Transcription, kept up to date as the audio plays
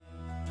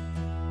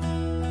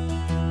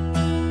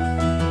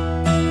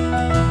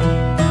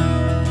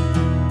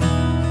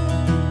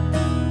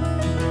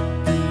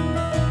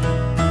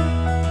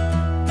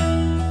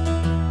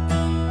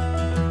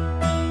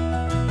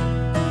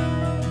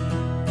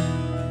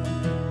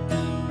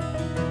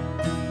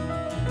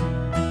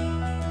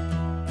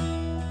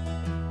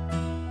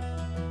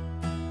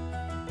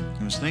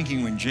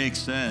thinking when Jake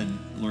said,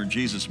 Lord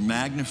Jesus,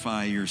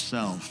 magnify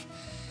yourself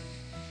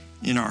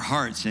in our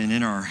hearts and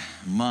in our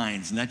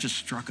minds. And that just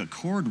struck a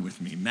chord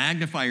with me.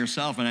 Magnify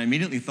yourself. And I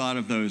immediately thought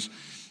of those,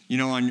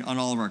 on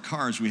all of our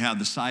cars, we have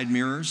the side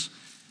mirrors.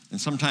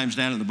 And sometimes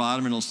down at the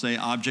bottom, it'll say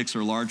objects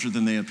are larger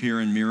than they appear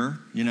in mirror,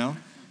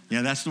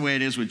 Yeah, that's the way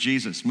it is with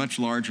Jesus, much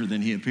larger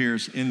than he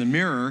appears in the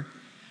mirror.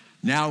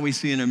 Now we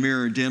see in a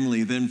mirror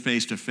dimly, then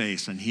face to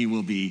face, and he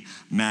will be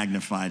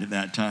magnified at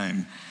that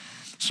time.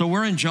 So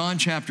we're in John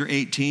chapter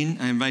 18.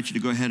 I invite you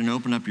to go ahead and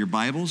open up your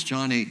Bibles,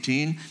 John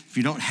 18. If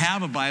you don't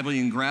have a Bible, you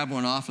can grab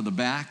one off of the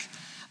back.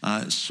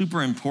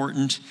 Super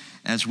important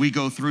as we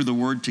go through the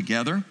Word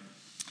together.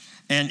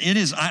 And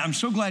I'm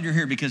so glad you're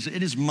here because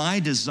it is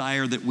my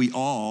desire that we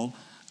all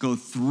go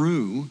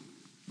through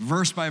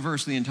verse by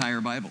verse the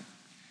entire Bible.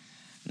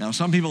 Now,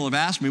 some people have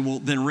asked me, well,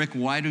 then Rick,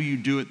 why do you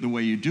do it the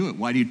way you do it?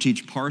 Why do you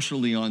teach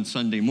partially on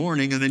Sunday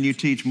morning and then you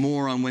teach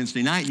more on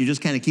Wednesday night? You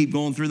just kind of keep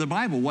going through the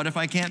Bible. What if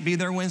I can't be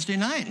there Wednesday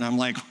night? And I'm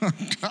like,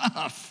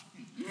 tough.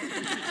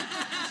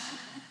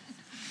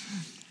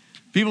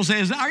 People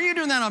say, are you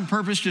doing that on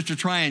purpose just to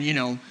try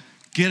and,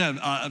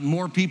 get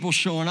more people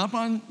showing up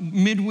on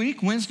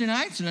midweek Wednesday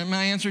nights? And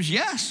my answer is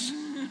yes,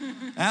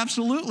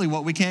 absolutely.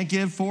 What, we can't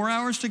give 4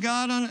 hours to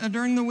God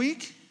during the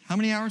week? How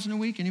many hours in a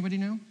week? Anybody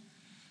know?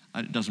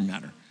 It doesn't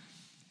matter.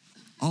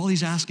 All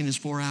he's asking is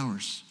 4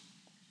 hours.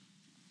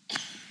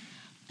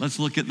 Let's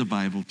look at the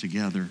Bible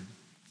together.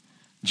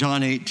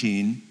 John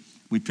 18,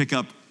 we pick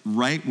up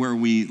right where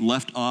we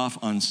left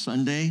off on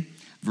Sunday,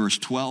 verse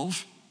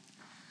 12.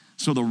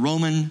 So the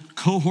Roman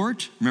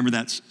cohort, remember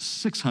that's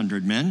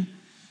 600 men,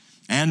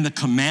 and the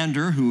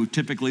commander, who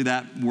typically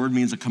that word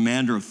means a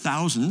commander of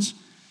thousands,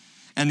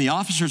 and the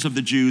officers of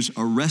the Jews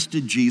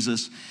arrested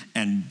Jesus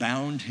and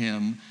bound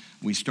him.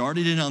 We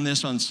started in on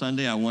this on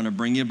Sunday. I want to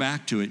bring you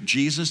back to it.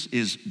 Jesus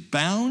is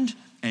bound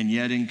and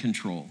yet in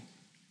control.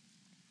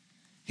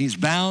 He's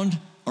bound,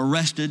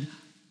 arrested,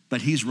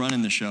 but he's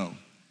running the show.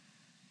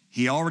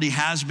 He already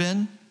has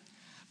been.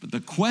 But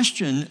the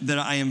question that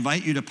I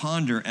invite you to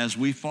ponder as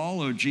we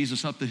follow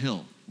Jesus up the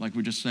hill, like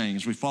we're just saying,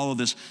 as we follow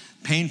this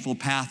painful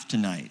path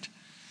tonight,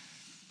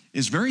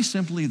 is very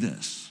simply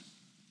this.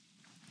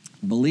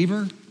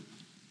 Believer,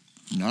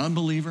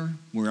 non-believer,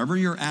 wherever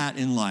you're at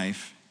in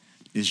life,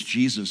 is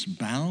Jesus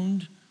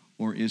bound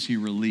or is he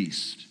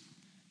released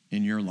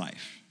in your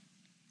life?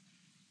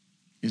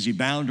 Is he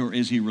bound or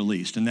is he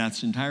released? And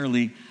that's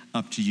entirely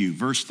up to you.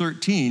 Verse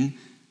 13,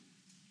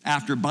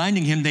 after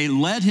binding him, they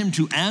led him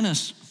to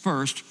Annas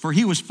first, for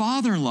he was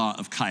father-in-law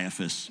of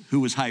Caiaphas, who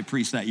was high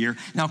priest that year.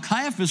 Now,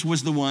 Caiaphas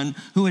was the one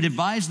who had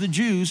advised the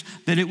Jews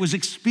that it was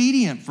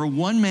expedient for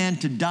one man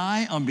to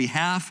die on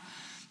behalf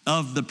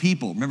of the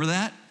people. Remember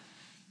that?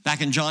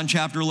 Back in John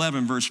chapter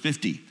 11, verse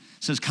 50. It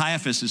says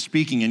Caiaphas is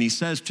speaking, and he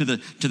says to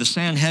the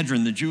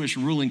Sanhedrin, the Jewish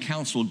ruling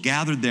council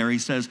gathered there, he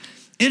says,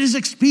 it is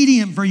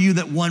expedient for you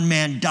that one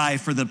man die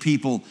for the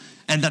people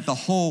and that the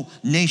whole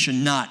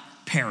nation not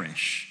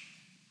perish.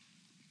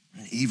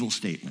 An evil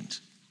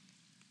statement.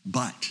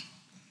 But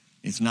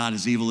it's not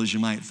as evil as you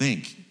might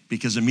think,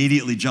 because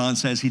immediately John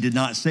says he did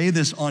not say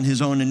this on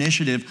his own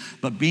initiative,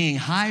 but being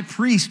high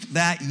priest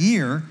that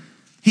year,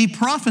 he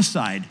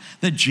prophesied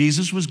that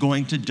Jesus was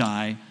going to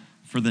die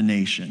for the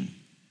nation.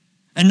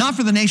 And not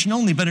for the nation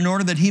only, but in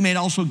order that he may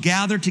also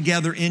gather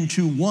together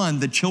into one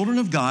the children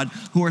of God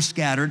who are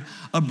scattered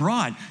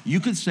abroad. You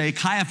could say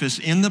Caiaphas,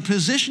 in the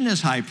position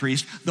as high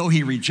priest, though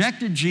he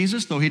rejected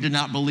Jesus, though he did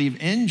not believe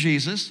in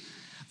Jesus,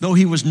 though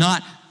he was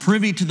not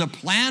privy to the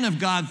plan of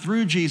God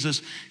through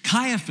Jesus,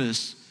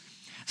 Caiaphas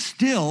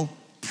still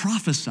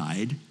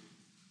prophesied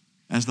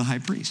as the high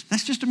priest.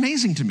 That's just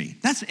amazing to me.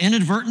 That's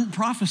inadvertent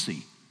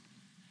prophecy.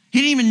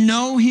 He didn't even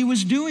know he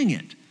was doing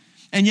it.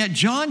 And yet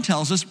John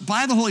tells us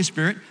by the Holy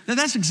Spirit that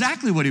that's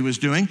exactly what he was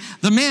doing.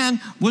 The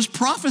man was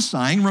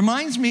prophesying.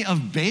 Reminds me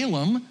of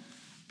Balaam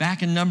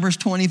back in Numbers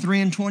 23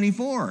 and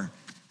 24.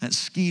 That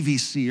skeevy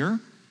seer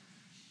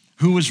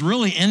who was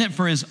really in it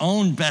for his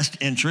own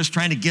best interest,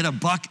 trying to get a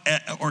buck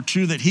or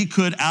two that he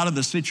could out of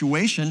the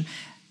situation.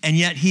 And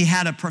yet he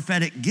had a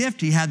prophetic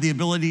gift. He had the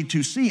ability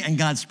to see, and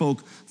God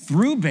spoke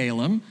through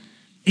Balaam,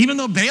 even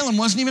though Balaam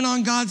wasn't even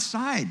on God's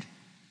side.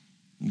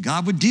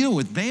 God would deal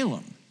with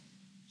Balaam.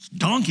 His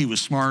donkey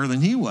was smarter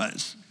than he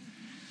was.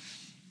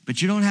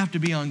 But you don't have to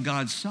be on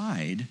God's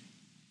side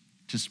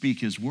to speak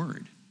his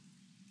word.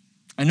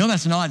 I know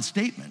that's an odd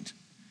statement,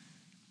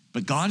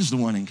 but God is the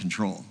one in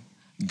control.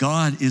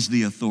 God is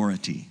the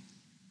authority.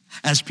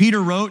 As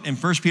Peter wrote in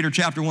 1 Peter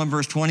chapter 1,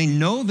 verse 20,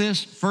 know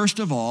this, first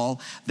of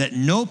all, that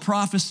no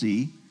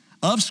prophecy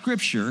of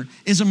Scripture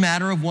is a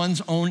matter of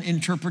one's own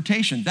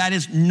interpretation. That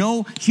is,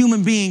 no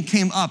human being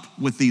came up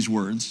with these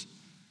words.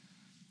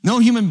 No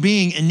human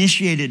being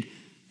initiated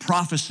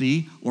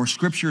prophecy or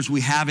Scriptures. We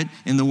have it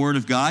in the Word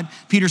of God.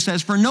 Peter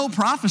says, for no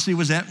prophecy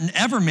was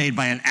ever made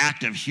by an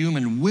act of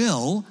human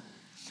will,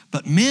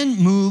 but men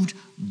moved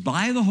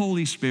by the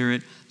Holy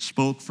Spirit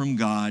spoke from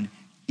God,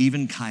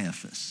 even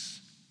Caiaphas.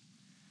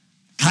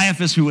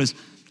 Caiaphas, who was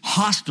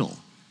hostile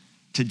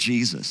to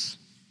Jesus.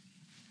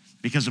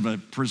 because of a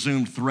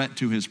presumed threat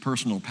to his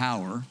personal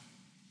power.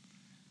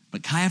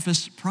 But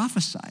Caiaphas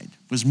prophesied,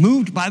 was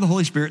moved by the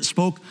Holy Spirit,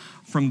 spoke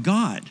from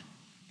God.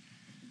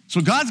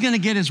 So God's going to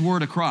get his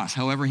word across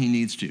however he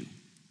needs to,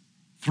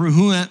 through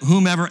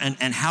whomever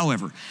and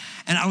however.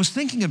 And I was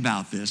thinking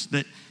about this,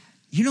 that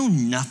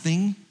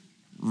nothing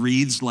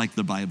reads like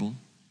the Bible.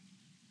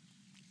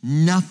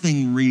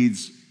 Nothing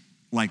reads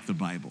like the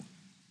Bible.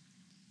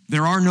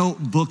 There are no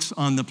books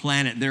on the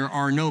planet. There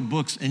are no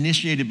books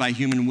initiated by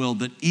human will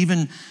that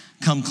even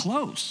come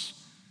close.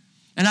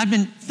 And I've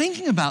been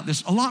thinking about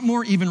this a lot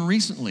more even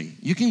recently.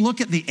 You can look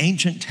at the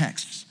ancient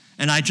texts.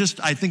 And I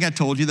think I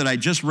told you that I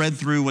just read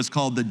through what's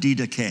called the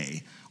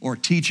Didache, or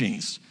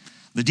teachings.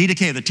 The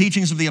Didache, the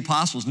teachings of the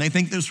apostles. And they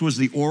think this was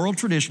the oral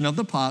tradition of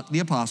the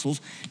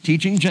apostles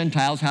teaching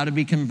Gentiles how to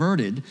be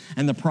converted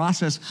and the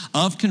process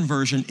of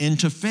conversion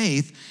into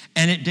faith.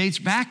 And it dates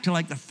back to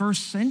like the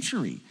 1st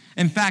century.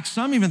 In fact,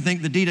 some even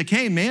think the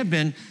Didache may have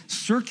been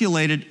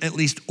circulated, at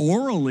least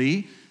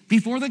orally,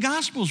 before the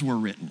Gospels were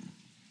written,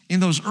 in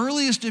those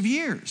earliest of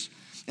years.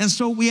 And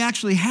so we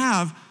actually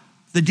have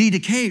the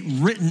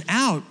Didache written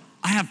out.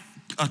 I have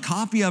a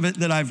copy of it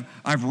that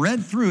I've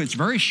read through. It's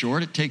very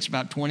short. It takes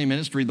about 20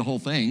 minutes to read the whole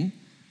thing.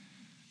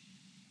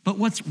 But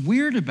what's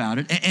weird about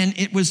it, and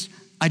it was,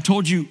 I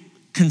told you,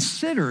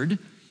 considered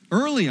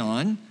early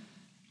on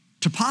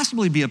to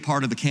possibly be a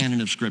part of the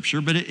canon of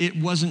Scripture, but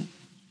it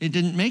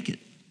didn't make it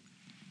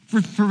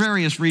for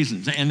various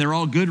reasons, and they're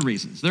all good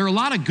reasons. There are a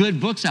lot of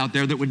good books out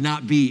there that would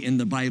not be in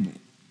the Bible.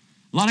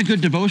 A lot of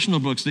good devotional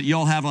books that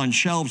y'all have on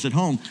shelves at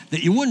home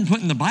that you wouldn't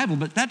put in the Bible,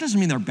 but that doesn't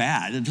mean they're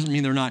bad. It doesn't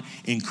mean they're not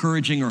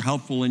encouraging or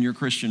helpful in your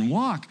Christian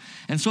walk.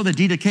 And so the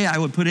Didache, I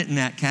would put it in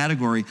that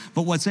category.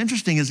 But what's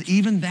interesting is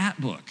even that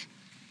book,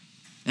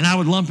 and I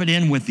would lump it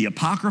in with the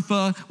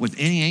Apocrypha, with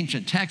any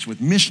ancient text, with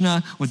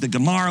Mishnah, with the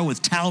Gemara,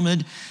 with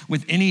Talmud,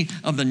 with any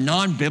of the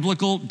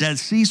non-biblical Dead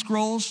Sea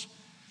Scrolls,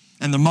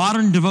 and the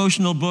modern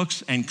devotional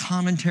books and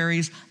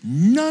commentaries,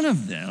 none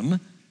of them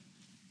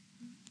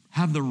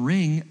have the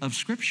ring of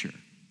Scripture.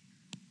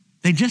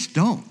 They just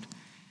don't.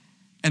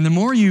 And the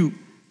more you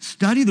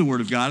study the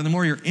Word of God and the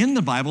more you're in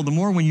the Bible, the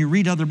more when you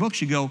read other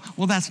books, you go,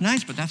 well, that's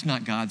nice, but that's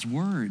not God's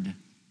Word.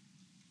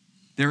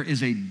 There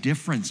is a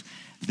difference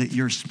that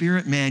your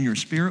spirit man, your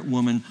spirit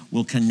woman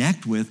will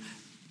connect with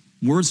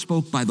words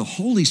spoke by the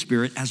Holy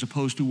Spirit as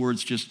opposed to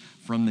words just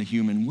from the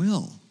human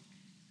will.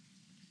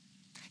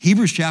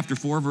 Hebrews chapter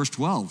 4, verse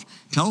 12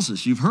 tells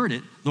us, you've heard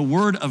it, the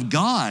word of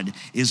God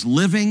is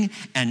living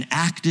and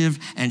active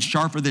and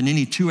sharper than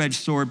any two-edged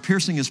sword,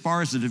 piercing as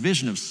far as the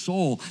division of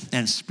soul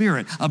and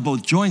spirit, of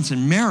both joints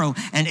and marrow,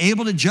 and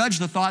able to judge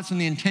the thoughts and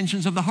the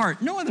intentions of the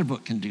heart. No other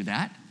book can do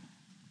that.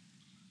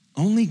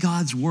 Only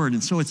God's word.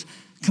 And so it's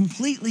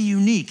completely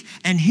unique.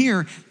 And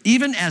here,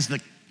 even as the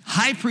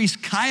high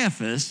priest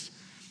Caiaphas,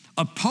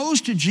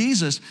 opposed to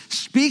Jesus,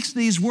 speaks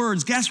these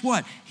words, guess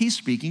what? He's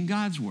speaking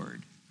God's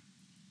word.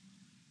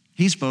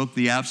 He spoke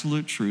the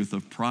absolute truth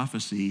of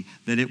prophecy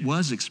that it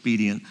was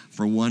expedient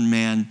for one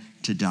man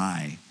to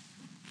die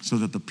so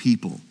that the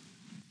people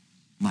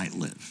might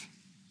live.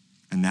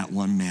 And that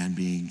one man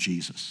being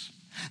Jesus.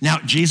 Now,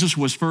 Jesus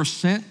was first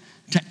sent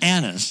to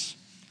Annas,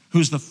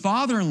 who's the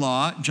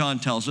father-in-law, John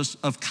tells us,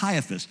 of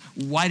Caiaphas.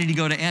 Why did he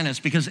go to Annas?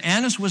 Because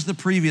Annas was the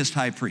previous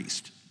high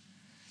priest.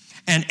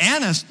 And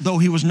Annas, though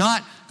he was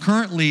not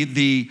currently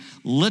the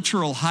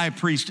literal high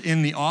priest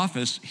in the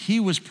office,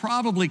 he was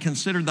probably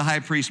considered the high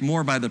priest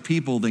more by the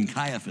people than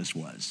Caiaphas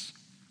was.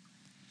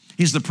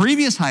 He's the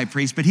previous high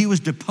priest, but he was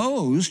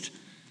deposed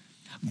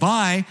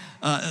by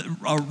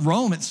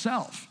Rome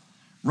itself.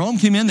 Rome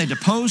came in, they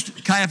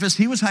deposed Caiaphas.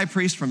 He was high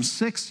priest from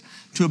 6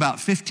 to about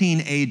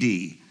 15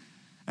 AD.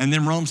 And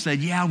then Rome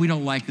said, yeah, we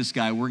don't like this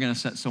guy. We're going to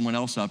set someone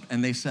else up.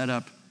 And they set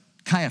up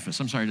Caiaphas.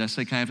 I'm sorry, did I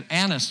say Caiaphas?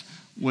 Annas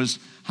was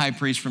high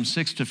priest from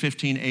 6 to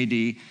 15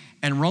 AD.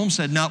 And Rome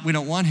said, no, we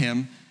don't want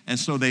him. And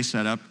so they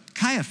set up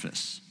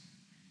Caiaphas.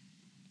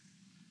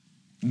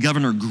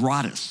 Governor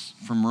Gratus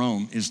from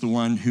Rome is the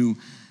one who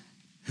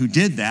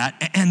did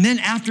that. And then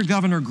after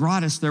Governor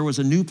Gratus, there was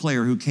a new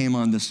player who came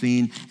on the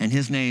scene, and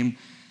his name,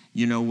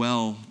 you know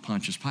well,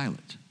 Pontius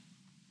Pilate.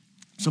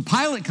 So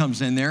Pilate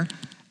comes in there.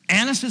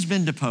 Annas has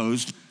been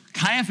deposed.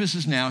 Caiaphas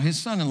is now, his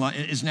son-in-law,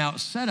 is now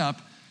set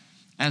up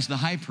as the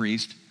high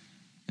priest.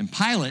 And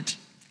Pilate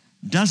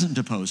doesn't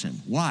depose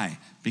him. Why?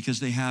 Because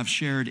they have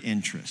shared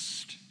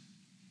interest.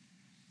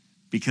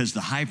 Because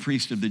the high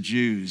priest of the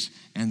Jews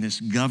and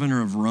this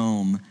governor of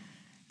Rome,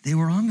 they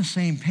were on the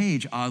same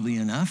page, oddly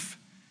enough.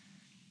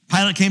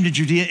 Pilate came to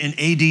Judea in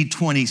AD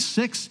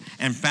 26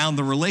 and found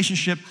the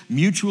relationship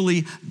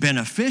mutually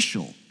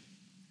beneficial.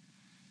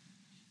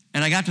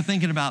 And I got to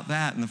thinking about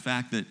that and the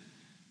fact that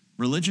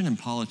religion and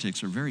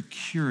politics are very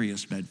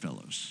curious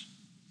bedfellows.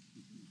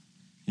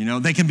 You know,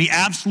 they can be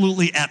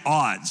absolutely at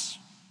odds.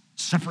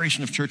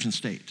 Separation of church and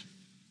state,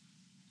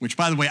 which,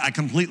 by the way, I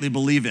completely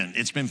believe in.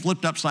 It's been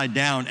flipped upside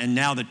down, and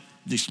now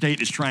the state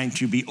is trying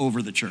to be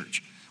over the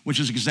church, which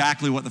is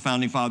exactly what the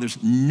founding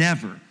fathers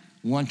never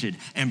wanted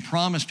and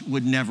promised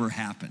would never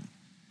happen.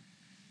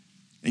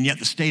 And yet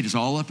the state is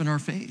all up in our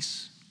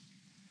face.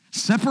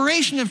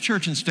 Separation of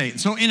church and state.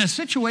 So in a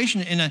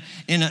situation,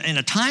 in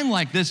a time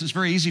like this, it's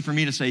very easy for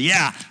me to say,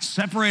 yeah,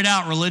 separate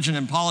out religion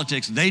and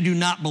politics. They do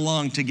not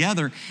belong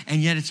together.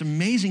 And yet it's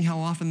amazing how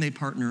often they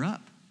partner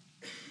up.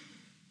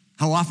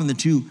 How often the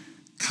two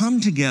come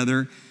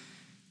together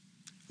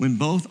when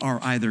both are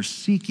either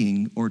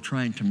seeking or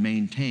trying to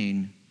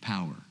maintain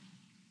power.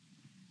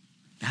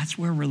 That's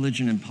where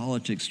religion and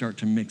politics start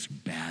to mix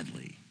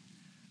badly,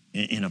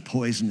 in a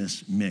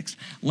poisonous mix.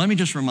 Let me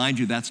just remind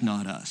you, that's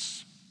not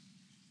us.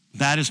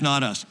 That is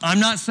not us.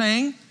 I'm not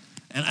saying,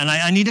 and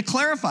I need to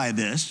clarify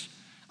this,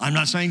 I'm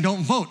not saying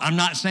don't vote. I'm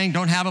not saying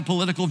don't have a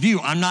political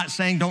view. I'm not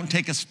saying don't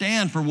take a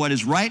stand for what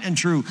is right and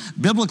true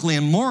biblically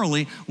and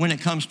morally when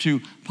it comes to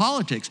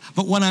politics.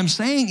 But what I'm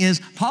saying is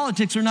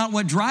politics are not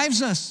what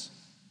drives us.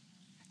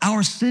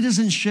 Our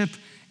citizenship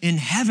in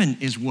heaven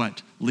is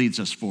what leads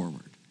us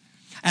forward.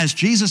 As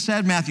Jesus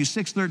said, Matthew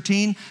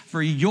 6:13,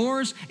 for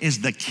yours is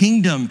the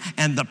kingdom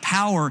and the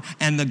power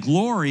and the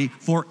glory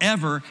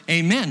forever.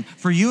 Amen.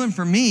 For you and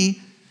for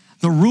me,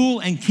 the rule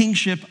and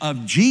kingship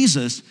of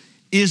Jesus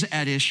is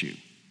at issue.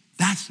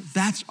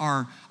 That's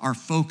our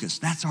focus.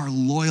 That's our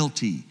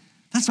loyalty.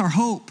 That's our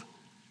hope.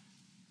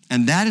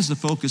 And that is the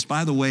focus,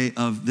 by the way,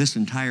 of this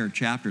entire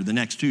chapter, the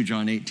next two,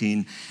 John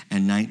 18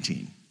 and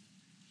 19.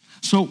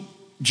 So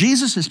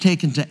Jesus is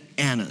taken to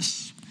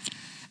Annas.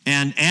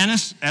 And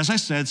Annas, as I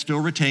said, still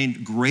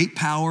retained great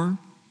power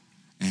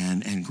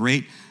and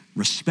great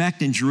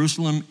respect in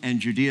Jerusalem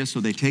and Judea, so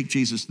they take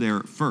Jesus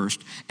there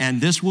first.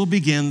 And this will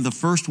begin the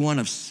first one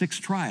of 6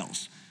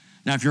 trials.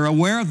 Now, if you're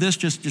aware of this,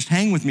 just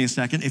hang with me a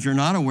second. If you're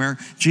not aware,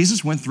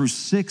 Jesus went through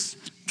 6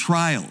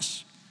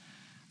 trials.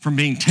 From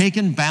being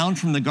taken, bound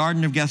from the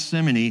Garden of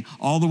Gethsemane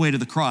all the way to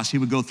the cross, he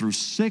would go through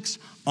 6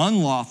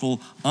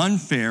 unlawful,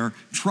 unfair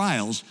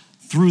trials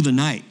through the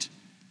night.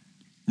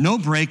 No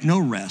break, no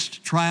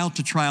rest, trial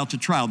to trial to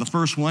trial. The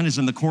first one is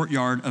in the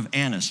courtyard of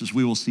Annas, as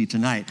we will see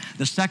tonight.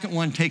 The second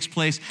one takes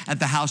place at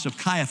the house of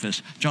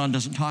Caiaphas. John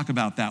doesn't talk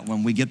about that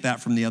one. We get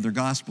that from the other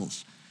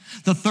Gospels.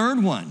 The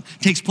third one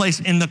takes place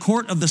in the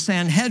court of the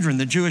Sanhedrin,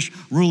 the Jewish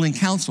ruling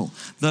council.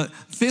 The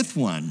fourth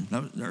one,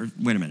 that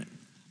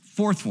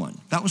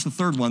was the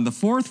third one. The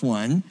fourth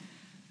one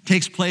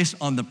takes place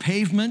on the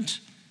pavement,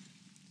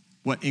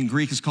 what in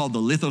Greek is called the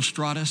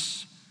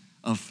lithostratus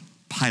of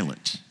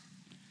Pilate.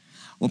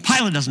 Well,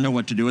 Pilate doesn't know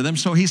what to do with him,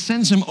 so he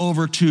sends him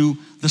over to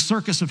the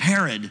circus of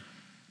Herod,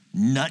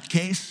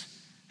 nutcase,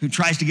 who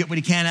tries to get what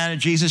he can out of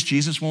Jesus.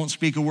 Jesus won't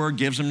speak a word,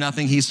 gives him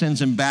nothing. He sends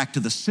him back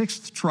to the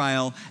 6th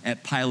trial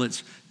at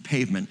Pilate's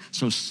pavement.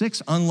 So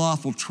 6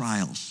 unlawful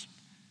trials.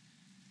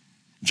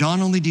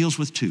 John only deals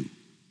with 2.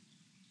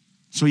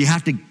 So you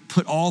have to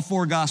put all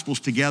 4 Gospels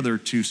together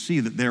to see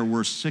that there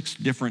were 6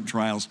 different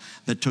trials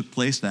that took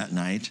place that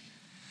night.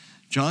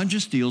 John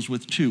just deals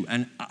with 2,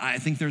 and I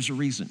think there's a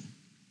reason.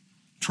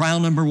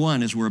 Trial number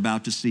 1, as we're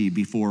about to see,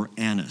 before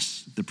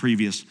Annas, the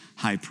previous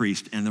high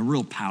priest, and the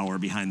real power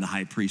behind the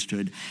high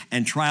priesthood.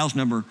 And trials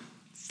number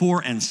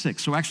 4 and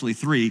 6, so actually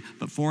 3,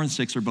 but 4 and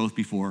 6 are both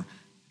before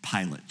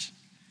Pilate.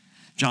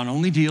 John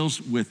only deals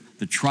with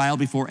the trial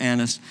before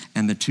Annas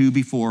and the 2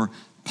 before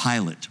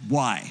Pilate.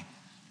 Why?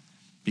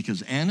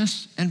 Because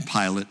Annas and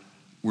Pilate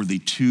were the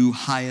 2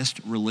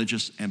 highest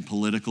religious and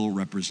political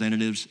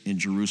representatives in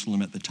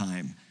Jerusalem at the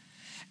time.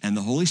 And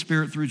the Holy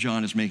Spirit, through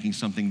John, is making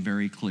something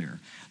very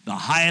clear. The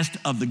highest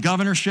of the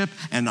governorship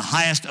and the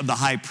highest of the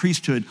high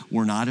priesthood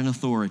were not in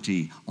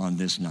authority on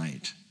this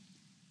night.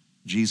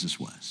 Jesus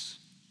was.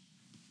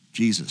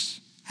 Jesus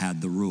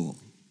had the rule.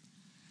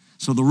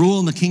 So the rule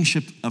and the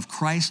kingship of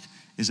Christ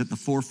is at the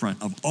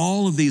forefront of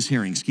all of these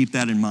hearings. Keep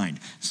that in mind.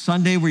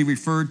 Sunday, we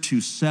referred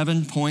to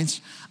 7 points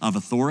of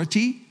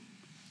authority,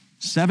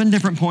 7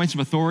 different points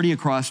of authority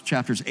across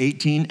chapters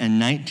 18 and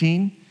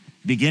 19.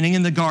 Beginning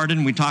in the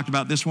garden, we talked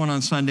about this one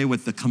on Sunday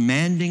with the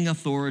commanding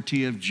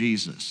authority of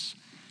Jesus,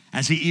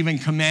 as he even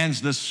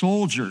commands the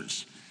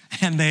soldiers,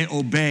 and they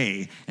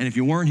obey. And if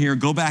you weren't here,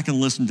 go back and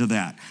listen to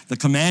that. The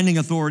commanding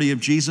authority of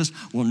Jesus.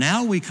 Well,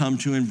 now we come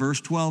to, in verse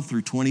 12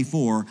 through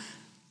 24,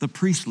 the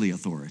priestly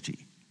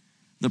authority.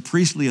 The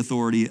priestly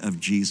authority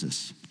of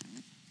Jesus.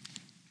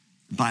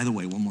 By the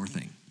way, one more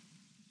thing.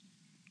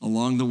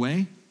 Along the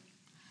way,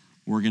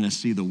 we're going to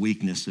see the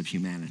weakness of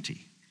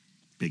humanity,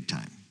 big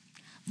time.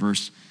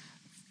 Verse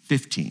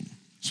 15.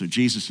 So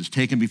Jesus is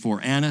taken before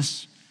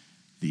Annas,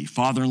 the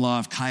father-in-law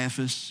of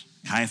Caiaphas,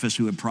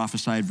 who had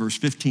prophesied. Verse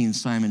 15,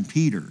 Simon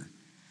Peter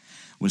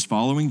was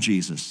following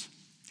Jesus.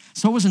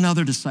 So was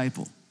another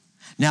disciple.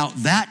 Now,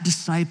 that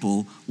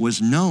disciple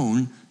was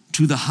known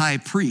to the high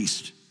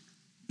priest,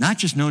 not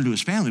just known to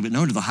his family, but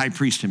known to the high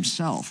priest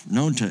himself,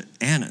 known to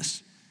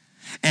Annas,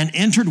 and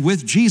entered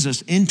with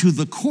Jesus into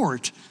the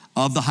court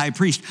of the high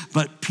priest.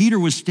 But Peter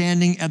was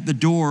standing at the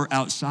door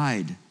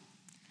outside.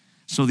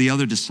 So the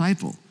other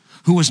disciple,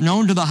 who was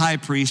known to the high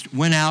priest,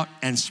 went out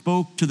and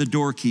spoke to the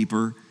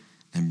doorkeeper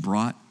and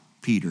brought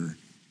Peter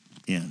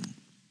in.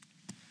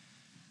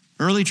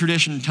 Early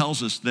tradition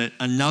tells us that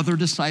another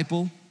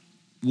disciple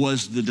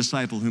was the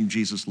disciple whom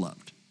Jesus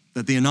loved,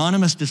 that the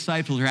anonymous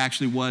disciple here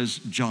actually was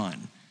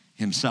John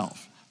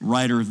himself.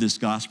 writer of this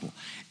gospel.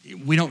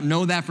 We don't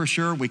know that for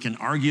sure. We can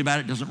argue about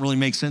it. It doesn't really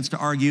make sense to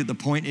argue. The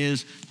point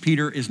is,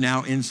 Peter is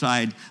now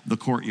inside the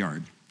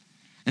courtyard.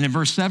 And in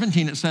verse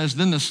 17, it says,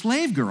 then the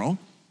slave girl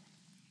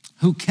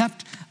who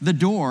kept the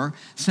door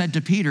said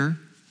to Peter,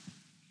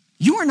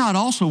 you are not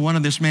also one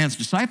of this man's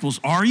disciples,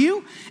 are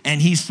you?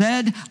 And he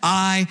said,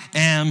 I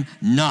am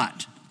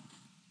not.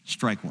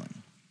 Strike one.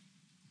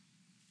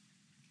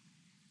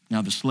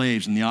 Now the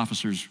slaves and the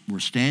officers were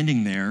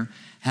standing there,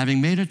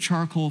 having made a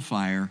charcoal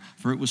fire,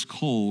 for it was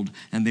cold,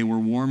 and they were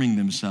warming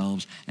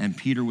themselves, and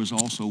Peter was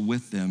also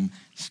with them,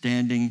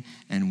 standing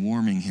and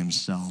warming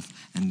himself.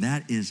 And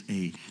that is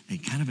a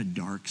kind of a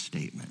dark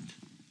statement.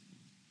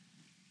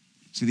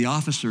 See, the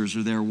officers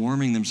are there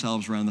warming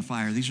themselves around the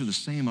fire. These are the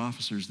same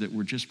officers that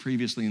were just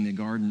previously in the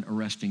garden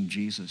arresting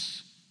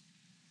Jesus.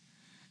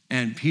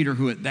 And Peter,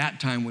 who at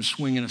that time was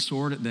swinging a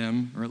sword at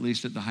them, or at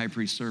least at the high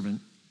priest's servant,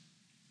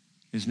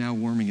 is now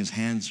warming his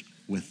hands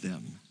with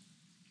them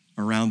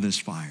around this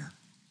fire.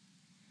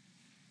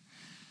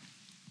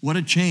 What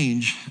a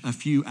change a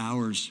few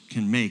hours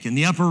can make. In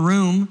the upper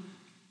room,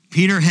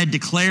 Peter had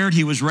declared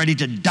he was ready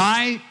to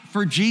die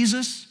for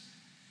Jesus.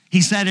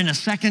 He said in a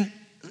second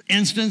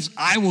instance,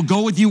 I will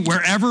go with you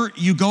wherever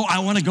you go. I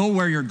want to go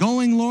where you're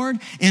going, Lord.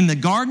 In the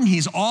garden,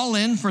 he's all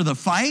in for the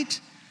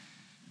fight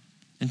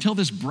until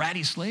this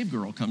bratty slave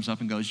girl comes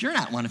up and goes, you're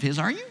not one of his,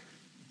 are you?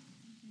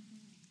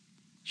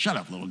 Shut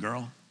up, little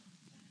girl.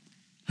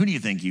 Who do you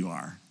think you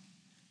are?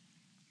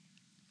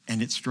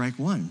 And it's strike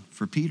one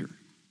for Peter.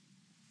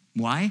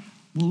 Why?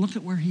 Well, look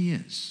at where he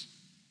is.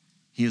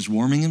 He is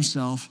warming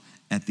himself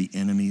at the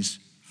enemy's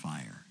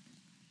fire.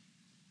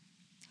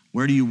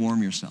 Where do you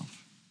warm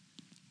yourself?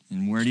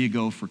 And where do you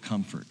go for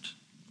comfort?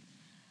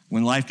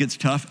 When life gets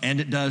tough, and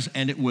it does,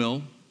 and it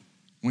will,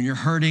 when you're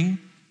hurting,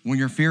 when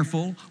you're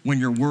fearful, when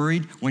you're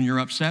worried, when you're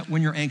upset,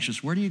 when you're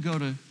anxious, where do you go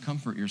to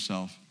comfort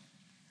yourself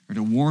or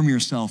to warm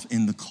yourself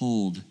in the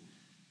cold?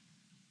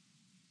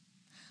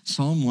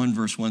 Psalm 1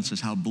 verse 1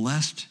 says, how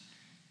blessed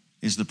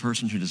is the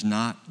person who does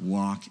not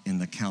walk in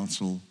the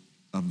counsel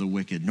of the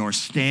wicked, nor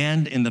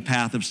stand in the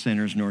path of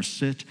sinners, nor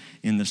sit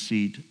in the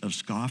seat of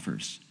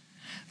scoffers.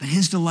 But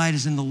his delight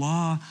is in the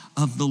law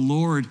of the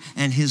Lord,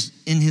 and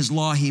in his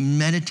law he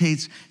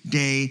meditates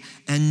day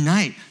and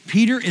night.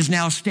 Peter is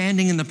now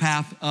standing in the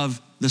path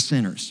of the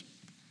sinners.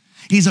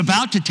 He's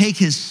about to take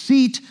his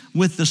seat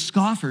with the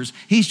scoffers.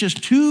 He's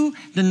just 2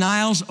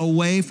 denials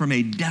away from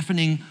a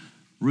deafening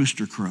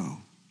rooster crow.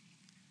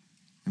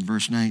 In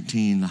verse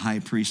 19, the high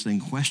priest then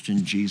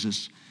questioned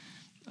Jesus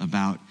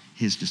about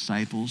his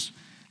disciples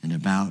and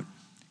about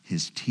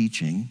his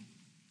teaching.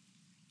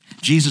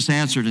 Jesus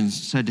answered and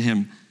said to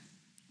him,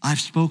 I've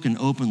spoken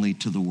openly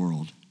to the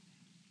world.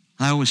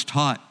 I was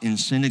taught in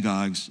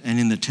synagogues and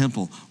in the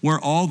temple where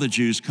all the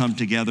Jews come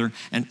together,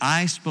 and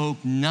I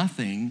spoke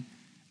nothing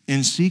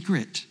in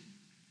secret.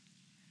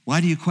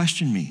 Why do you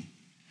question me?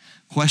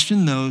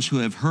 Question those who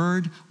have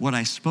heard what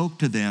I spoke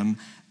to them.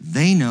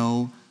 They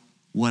know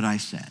what I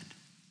said.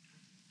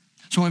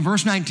 So in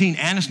verse 19,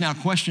 Annas now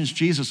questions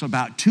Jesus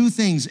about 2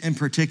 things in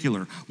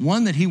particular.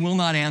 One that he will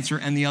not answer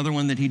and the other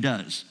one that he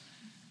does.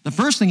 The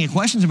first thing he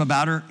questions him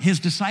about are his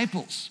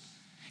disciples.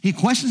 He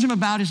questions him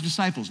about his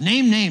disciples.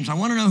 Name names. I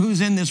want to know who's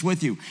in this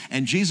with you.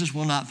 And Jesus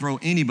will not throw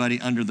anybody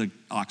under the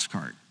ox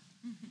cart.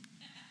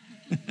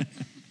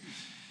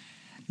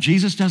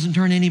 Jesus doesn't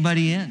turn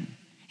anybody in.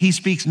 He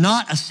speaks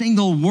not a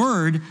single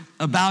word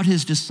about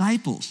his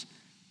disciples.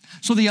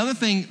 So the other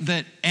thing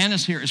that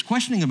Annas here is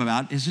questioning him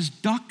about is his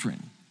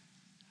doctrine.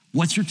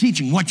 What's your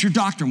teaching? What's your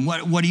doctrine?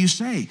 What do you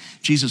say?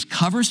 Jesus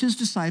covers his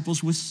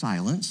disciples with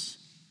silence,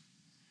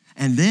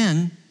 and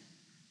then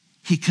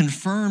he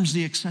confirms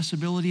the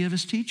accessibility of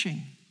his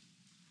teaching.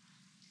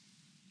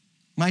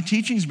 My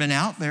teaching's been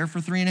out there for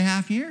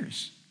 3.5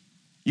 years.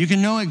 You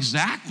can know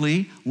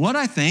exactly what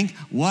I think,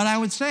 what I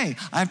would say.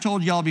 I've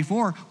told y'all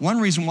before, one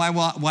reason why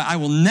I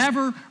will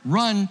never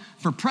run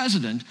for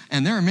president,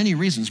 and there are many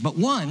reasons, but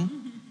one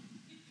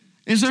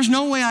is there's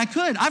no way I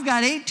could. I've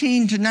got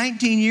 18 to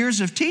 19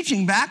 years of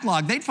teaching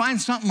backlog. They'd find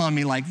something on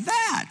me like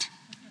that.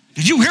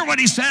 Did you hear what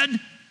he said?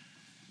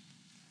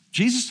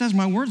 Jesus says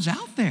my word's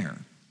out there.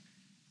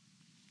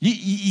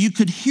 You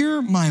could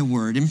hear my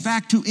word. In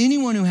fact, to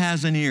anyone who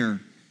has an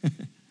ear,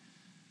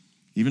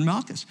 even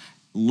Malchus,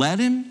 let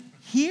him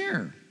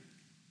hear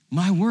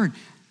my word.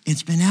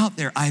 It's been out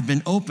there. I've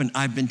been open.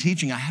 I've been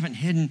teaching. I haven't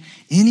hidden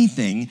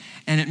anything.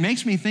 And it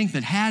makes me think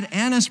that had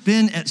Annas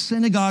been at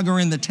synagogue or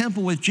in the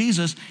temple with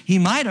Jesus, he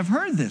might have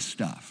heard this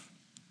stuff.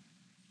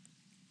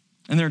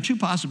 And there are 2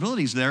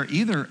 possibilities there.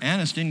 Either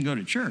Annas didn't go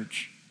to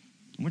church,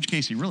 in which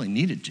case he really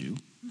needed to,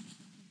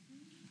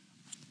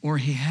 or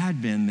he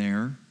had been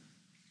there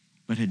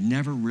but had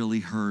never really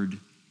heard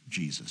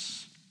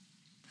Jesus.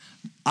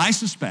 I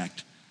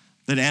suspect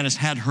that Annas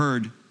had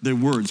heard the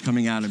words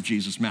coming out of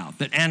Jesus' mouth,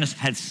 that Annas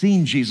had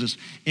seen Jesus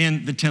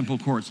in the temple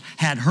courts,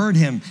 had heard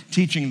him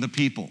teaching the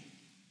people.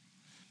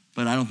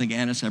 But I don't think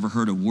Annas ever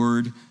heard a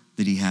word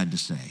that he had to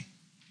say.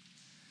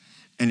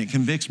 And it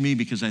convicts me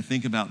because I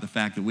think about the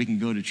fact that we can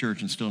go to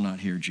church and still not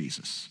hear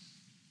Jesus.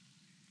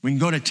 We can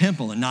go to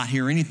temple and not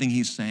hear anything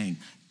he's saying.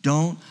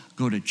 Don't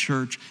go to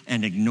church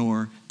and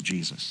ignore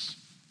Jesus.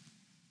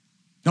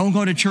 Don't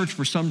go to church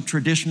for some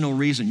traditional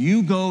reason.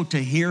 You go to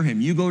hear him.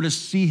 You go to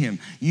see him.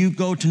 You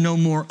go to know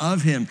more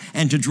of him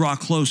and to draw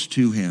close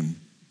to him.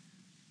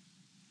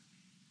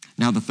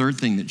 Now, the third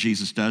thing that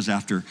Jesus does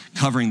after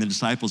covering the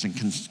disciples and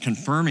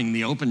confirming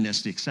the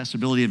openness, the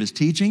accessibility of his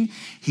teaching,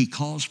 he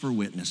calls for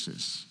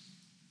witnesses.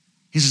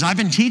 He says, I've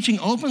been teaching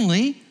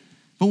openly,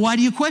 but why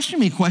do you question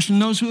me? Question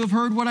those who have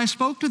heard what I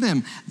spoke to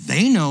them.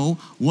 They know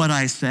what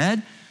I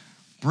said.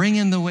 Bring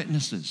in the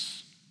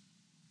witnesses.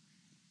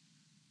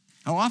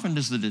 How often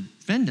does the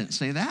defendant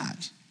say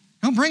that?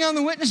 No, bring on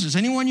the witnesses,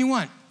 anyone you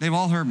want. They've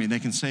all heard me. They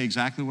can say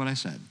exactly what I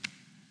said.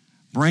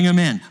 Bring them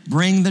in.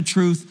 Bring the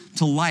truth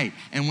to light.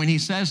 And when he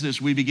says this,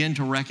 we begin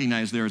to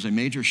recognize there is a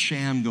major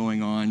sham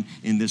going on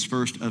in this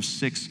first of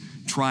 6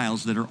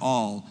 trials that are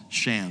all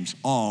shams,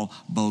 all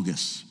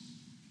bogus.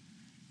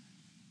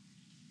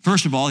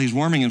 First of all, he's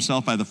warming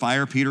himself by the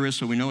fire. Peter is,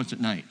 so we know it's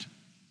at night.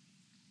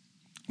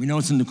 We know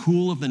it's in the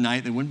cool of the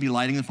night. They wouldn't be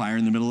lighting the fire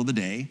in the middle of the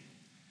day.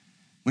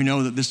 We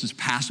know that this is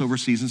Passover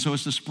season, so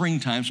it's the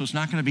springtime, so it's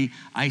not going to be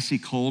icy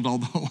cold,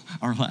 although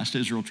our last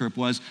Israel trip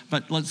was.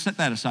 But let's set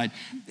that aside.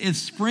 It's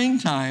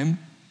springtime.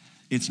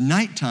 It's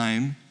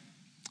nighttime.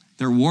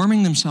 They're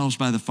warming themselves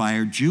by the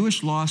fire.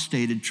 Jewish law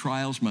stated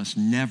trials must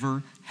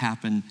never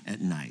happen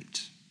at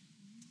night.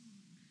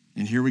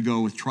 And here we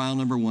go with trial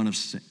number 1 of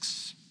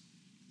 6,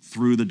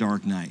 through the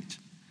dark night.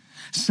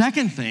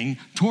 Second thing,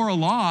 Torah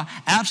law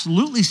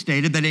absolutely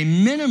stated that a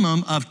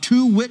minimum of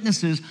 2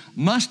 witnesses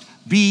must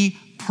be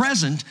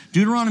present.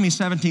 Deuteronomy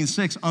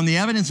 17:6, on the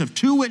evidence of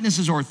 2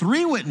 witnesses or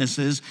 3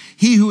 witnesses,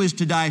 he who is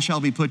to die shall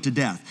be put to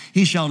death.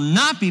 He shall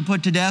not be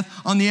put to death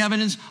on the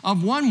evidence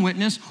of 1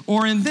 witness,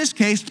 or in this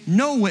case,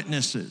 no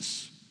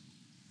witnesses.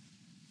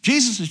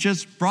 Jesus is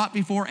just brought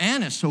before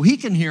Annas so he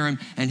can hear him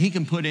and he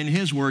can put in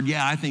his word,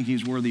 yeah, I think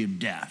he's worthy of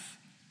death.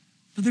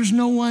 But there's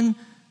no one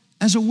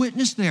as a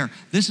witness there.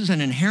 This is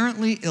an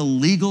inherently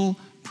illegal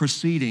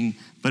proceeding,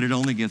 but it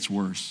only gets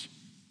worse.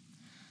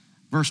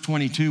 Verse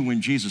 22,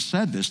 when Jesus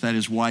said this, that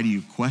is, why do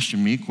you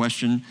question me?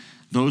 Question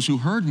those who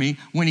heard me.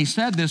 When he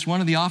said this,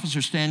 one of the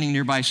officers standing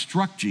nearby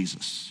struck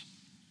Jesus,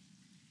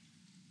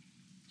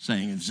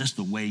 saying, is this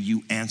the way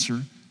you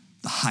answer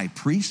the high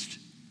priest?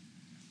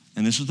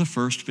 And this is the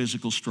first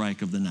physical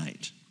strike of the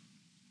night.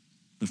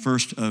 The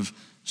first of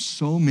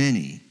so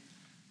many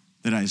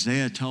that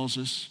Isaiah tells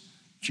us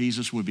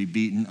Jesus would be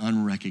beaten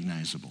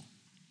unrecognizable.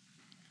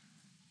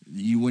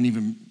 You wouldn't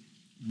even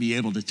be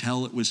able to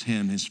tell it was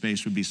him. His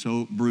face would be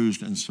so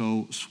bruised and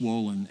so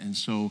swollen and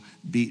so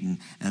beaten.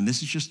 And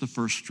this is just the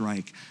first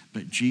strike.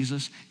 But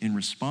Jesus, in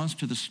response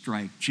to the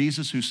strike,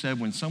 Jesus who said,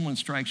 when someone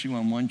strikes you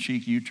on one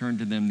cheek, you turn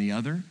to them the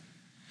other,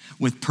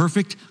 with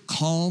perfect,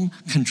 calm,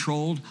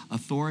 controlled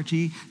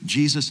authority,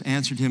 Jesus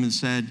answered him and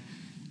said,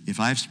 if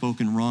I've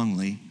spoken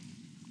wrongly,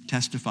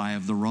 testify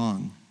of the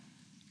wrong.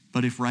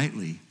 But if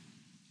rightly,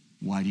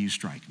 why do you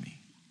strike me?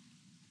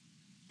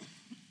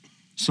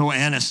 So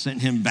Annas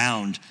sent him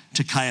bound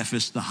to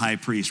Caiaphas the high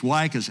priest.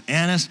 Why? Because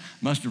Annas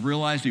must have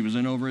realized he was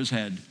in over his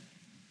head.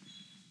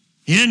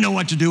 He didn't know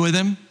what to do with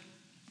him.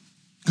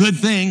 Good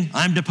thing,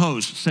 I'm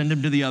deposed. Send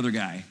him to the other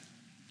guy.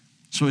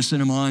 So he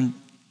sent him on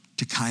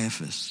to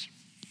Caiaphas.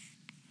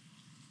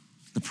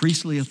 The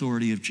priestly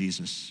authority of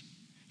Jesus.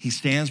 He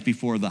stands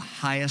before the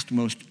highest,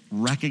 most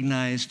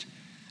recognized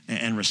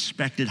and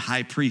respected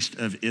high priest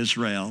of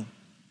Israel.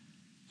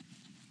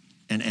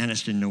 And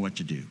Annas didn't know what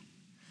to do.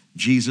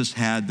 Jesus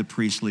had the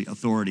priestly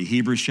authority.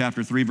 Hebrews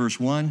chapter 3, verse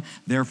 1,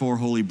 therefore,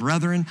 holy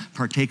brethren,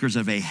 partakers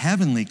of a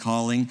heavenly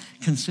calling,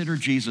 consider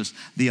Jesus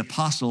the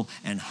apostle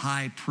and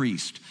high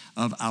priest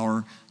of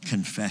our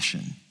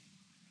confession.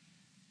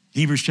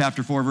 Hebrews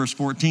chapter 4, verse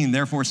 14,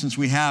 therefore, since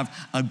we have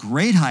a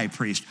great high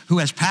priest who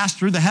has passed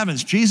through the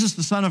heavens, Jesus,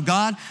 the Son of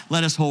God,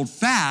 let us hold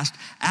fast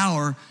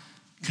our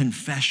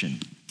confession.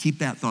 Keep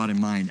that thought in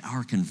mind,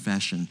 our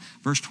confession.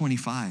 Verse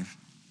 25,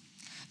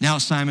 now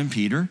Simon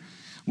Peter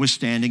was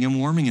standing and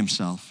warming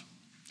himself.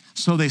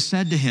 So they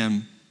said to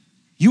him,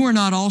 you are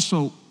not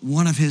also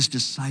one of his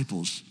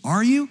disciples,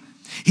 are you?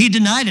 He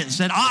denied it and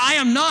said, I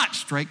am not.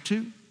 Strike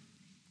 2.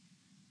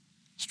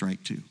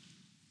 Strike 2.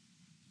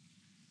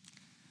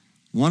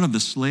 One of the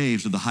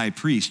slaves of the high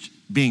priest,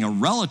 being a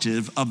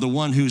relative of the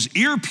one whose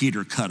ear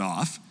Peter cut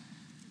off,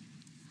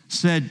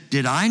 said,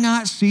 did I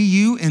not see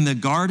you in the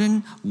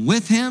garden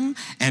with him?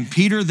 And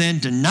Peter then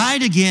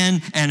denied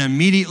again, and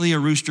immediately a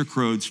rooster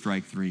crowed.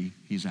 Strike 3,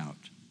 he's out.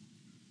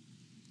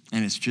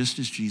 And it's just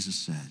as Jesus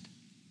said.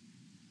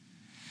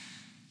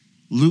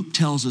 Luke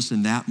tells us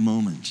in that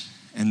moment,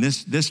 and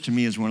this to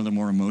me is one of the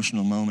more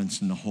emotional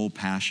moments in the whole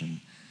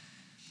Passion.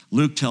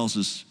 Luke tells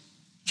us,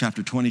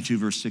 chapter 22,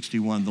 verse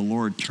 61, the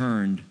Lord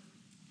turned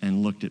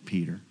and looked at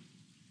Peter.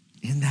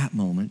 In that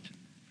moment,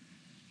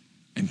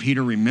 and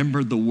Peter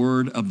remembered the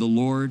word of the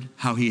Lord,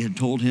 how he had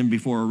told him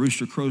before a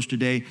rooster crows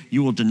today,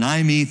 you will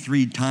deny me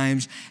 3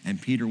 times.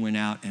 And Peter went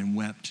out and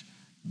wept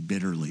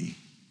bitterly.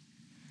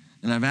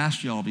 And I've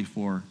asked you all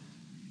before,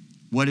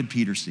 what did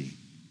Peter see?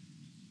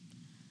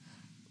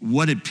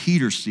 what did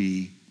Peter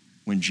see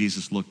when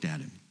Jesus looked at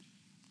him?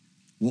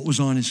 What was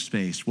on his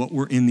face? What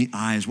were in the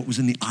eyes? What was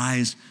in the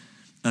eyes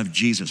of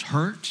Jesus?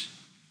 Hurt?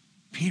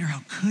 Peter,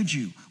 how could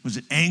you? Was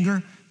it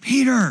anger?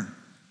 Peter.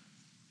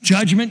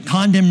 Judgment?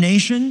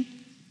 Condemnation?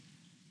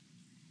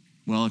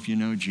 Well, if you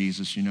know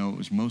Jesus, you know it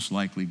was most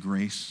likely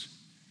grace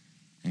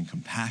and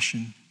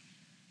compassion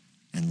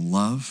and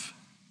love.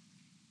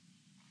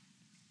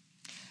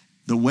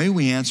 The way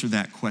we answer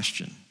that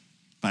question,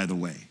 by the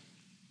way,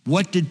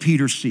 what did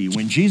Peter see?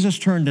 When Jesus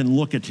turned and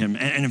looked at him,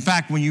 and in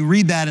fact, when you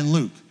read that in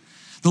Luke,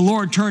 the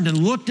Lord turned and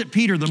looked at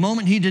Peter the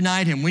moment he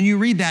denied him. When you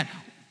read that,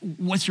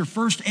 what's your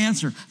first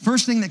answer?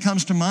 First thing that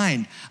comes to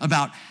mind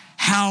about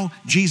how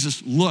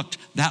Jesus looked,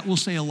 that will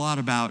say a lot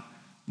about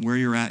where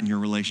you're at in your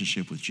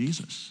relationship with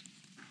Jesus.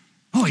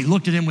 Oh, he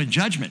looked at him with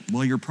judgment.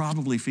 Well, you're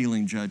probably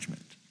feeling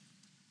judgment.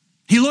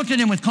 He looked at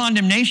him with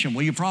condemnation.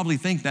 Well, you probably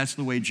think that's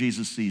the way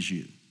Jesus sees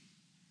you.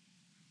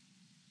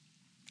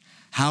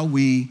 How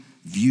we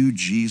view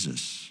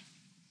Jesus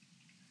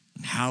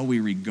and how we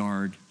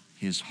regard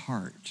his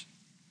heart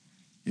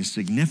is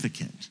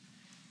significant.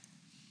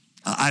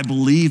 I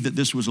believe that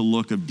this was a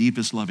look of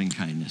deepest loving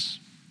kindness.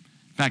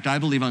 In fact, I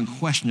believe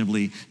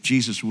unquestionably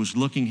Jesus was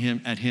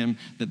looking at him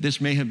that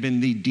this may have been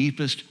the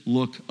deepest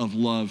look of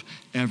love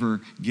ever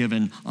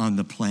given on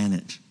the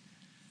planet.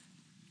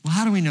 Well,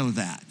 how do we know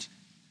that?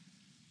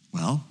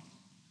 Well,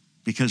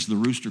 because the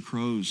rooster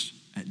crows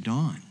at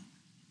dawn.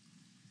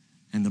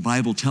 And the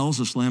Bible tells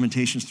us,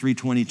 Lamentations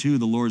 3:22,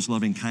 the Lord's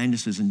loving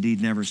kindnesses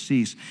indeed never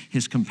cease.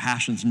 His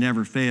compassions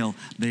never fail.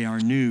 They are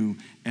new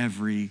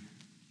every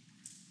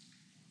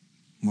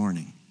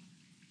morning.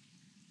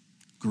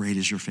 Great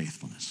is your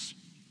faithfulness.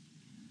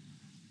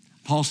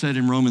 Paul said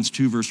in Romans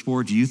 2, verse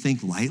 4, do you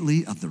think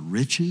lightly of the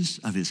riches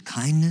of his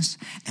kindness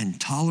and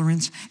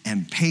tolerance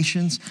and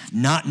patience,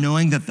 not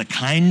knowing that the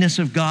kindness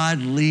of God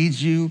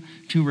leads you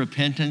to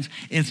repentance?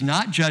 It's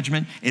not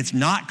judgment. It's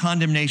not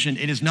condemnation.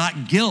 It is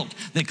not guilt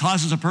that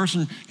causes a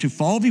person to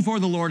fall before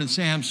the Lord and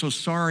say, I'm so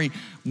sorry.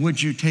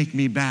 Would you take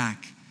me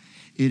back?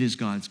 It is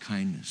God's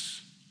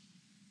kindness.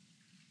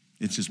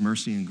 It's his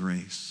mercy and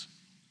grace.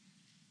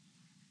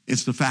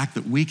 It's the fact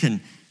that we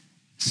can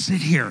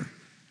sit here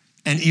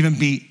and even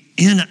be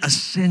in a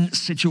sin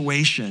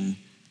situation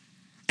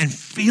and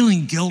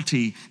feeling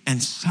guilty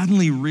and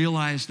suddenly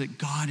realize that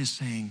God is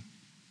saying,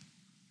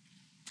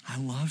 I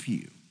love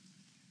you.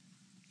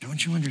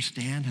 Don't you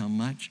understand how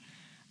much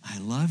I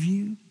love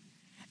you?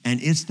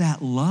 And it's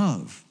that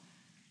love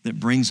that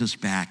brings us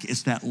back.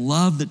 It's that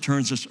love that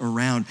turns us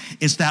around.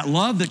 It's that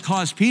love that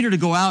caused Peter to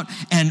go out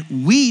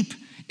and weep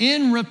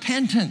in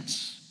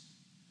repentance.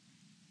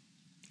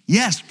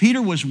 Yes,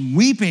 Peter was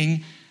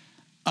weeping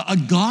a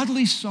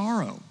godly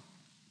sorrow.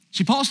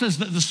 See, Paul says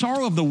that the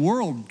sorrow of the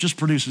world just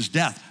produces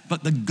death,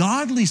 but the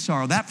godly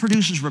sorrow, that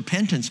produces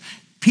repentance.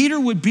 Peter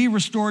would be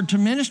restored to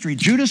ministry.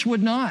 Judas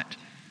would not.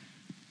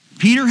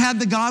 Peter had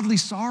the godly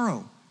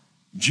sorrow.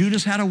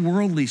 Judas had a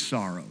worldly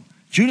sorrow.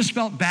 Judas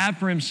felt bad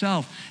for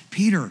himself.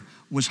 Peter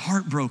was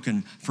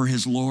heartbroken for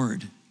his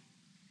Lord.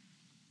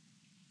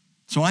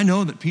 So I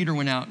know that Peter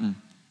went out and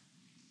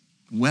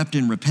wept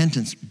in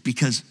repentance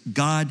because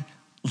God,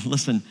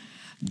 listen,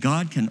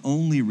 God can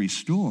only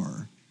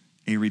restore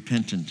a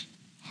repentant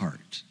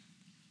heart.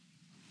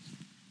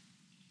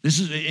 This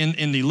is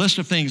in the list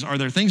of things. Are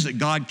there things that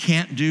God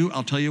can't do?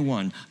 I'll tell you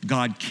one.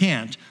 God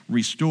can't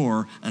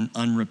restore an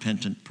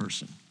unrepentant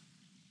person.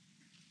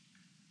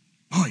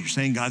 Oh, you're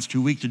saying God's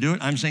too weak to do it?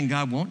 I'm saying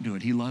God won't do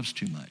it. He loves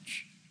too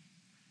much.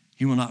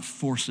 He will not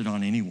force it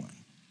on anyone.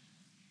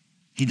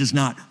 He does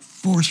not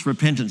force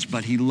repentance,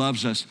 but he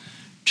loves us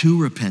to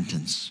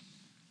repentance.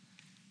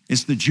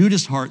 It's the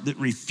Judas heart that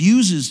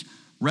refuses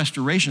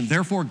restoration.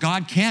 Therefore,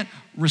 God can't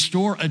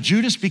restore a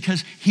Judas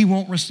because he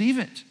won't receive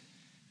it.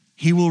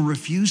 He will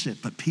refuse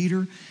it. But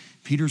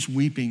Peter's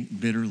weeping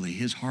bitterly.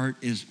 His heart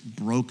is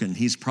broken.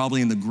 He's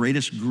probably in the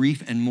greatest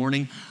grief and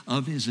mourning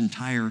of his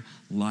entire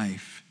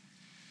life.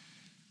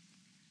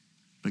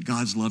 But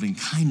God's loving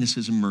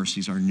kindnesses and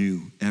mercies are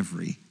new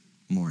every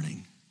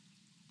morning.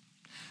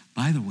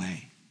 By the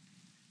way,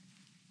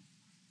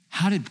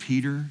 how did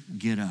Peter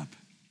get up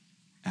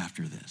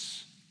after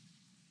this?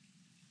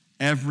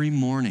 Every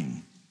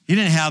morning. He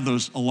didn't have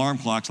those alarm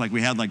clocks like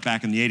we had like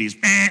back in the 80s.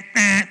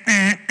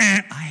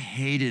 I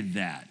hated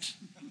that.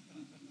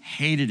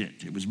 Hated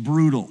it. It was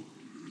brutal.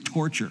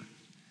 Torture.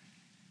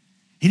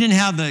 He didn't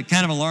have the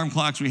kind of alarm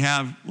clocks we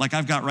have like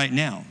I've got right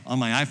now on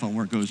my iPhone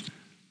where it goes,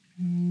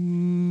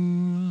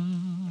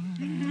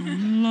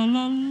 la,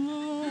 la,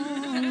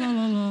 la,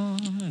 la, la,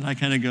 and I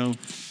kind of go,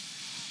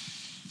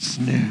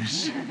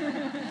 snooze.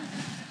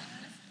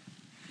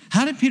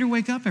 How did Peter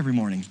wake up every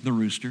morning? The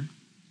rooster.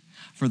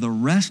 For the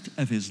rest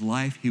of his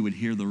life, he would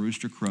hear the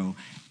rooster crow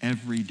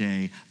every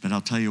day. But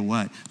I'll tell you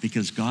what,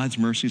 because God's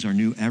mercies are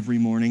new every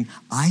morning,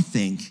 I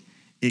think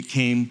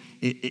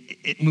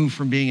it moved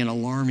from being an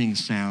alarming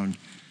sound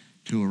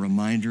to a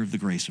reminder of the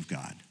grace of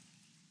God.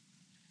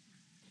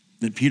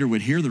 That Peter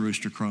would hear the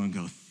rooster crow and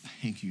go,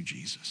 thank you,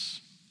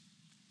 Jesus.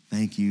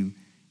 Thank you,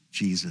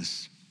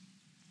 Jesus.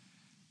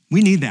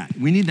 We need that.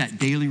 We need that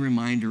daily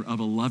reminder of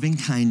a loving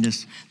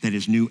kindness that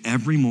is new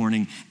every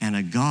morning and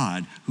a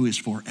God who is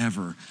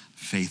forever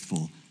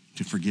faithful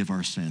to forgive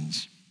our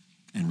sins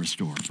and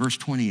restore. Verse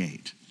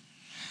 28.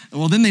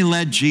 Well, then they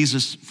led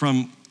Jesus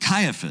from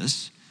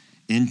Caiaphas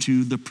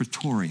into the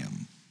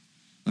praetorium.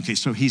 Okay,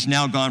 so he's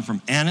now gone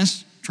from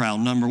Annas, trial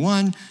number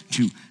 1,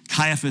 to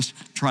Caiaphas,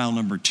 trial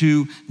number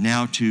 2,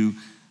 now to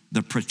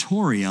the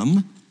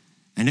praetorium.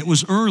 And it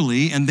was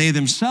early, and they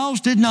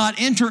themselves did not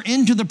enter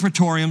into the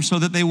praetorium so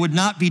that they would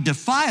not be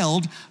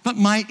defiled, but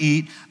might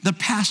eat the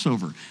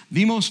Passover.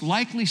 The most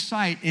likely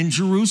site in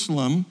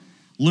Jerusalem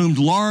loomed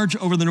large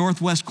over the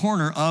northwest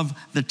corner of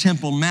the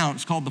Temple Mount.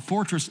 It's called the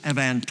Fortress of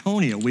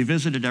Antonia. We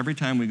visit it every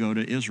time we go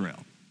to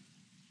Israel.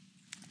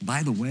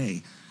 By the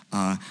way,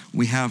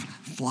 we have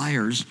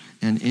flyers,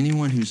 and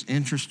anyone who's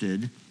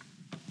interested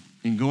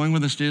in going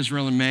with us to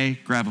Israel in May,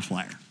 grab a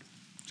flyer.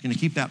 It's going to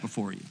keep that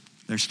before you.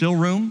 There's still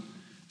room.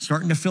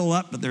 Starting to fill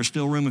up, but there's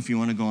still room if you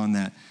want to go on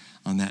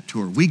that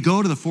tour. We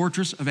go to the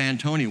Fortress of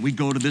Antonia. We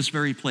go to this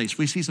very place.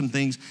 We see some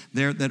things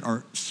there that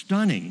are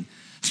stunning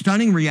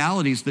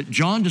realities that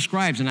John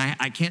describes, and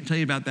I can't tell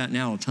you about that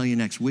now. I'll tell you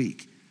next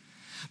week.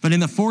 But in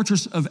the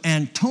Fortress of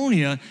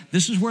Antonia,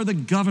 this is where the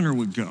governor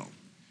would go.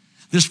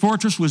 This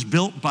fortress was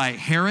built by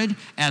Herod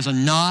as a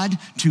nod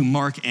to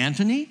Mark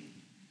Antony.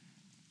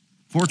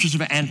 Fortress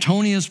of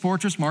Antonia's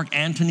fortress, Mark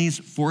Antony's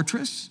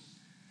fortress.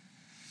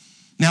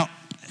 Now,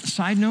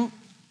 side note,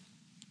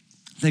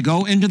 they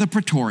go into the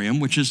praetorium,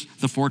 which is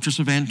the Fortress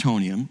of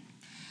Antonia,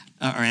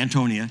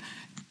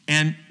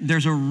 and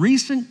there's a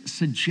recent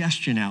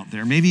suggestion out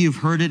there. Maybe you've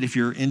heard it if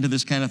you're into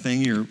this kind of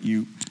thing.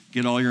 You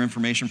get all your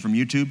information from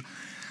YouTube.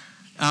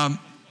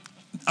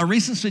 A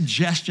recent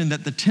suggestion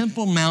that the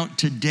Temple Mount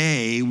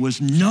today was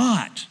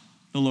not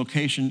the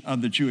location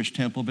of the Jewish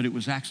temple, but it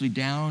was actually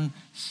down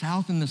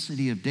south in the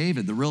city of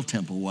David. The real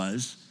temple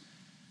was.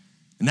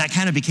 And that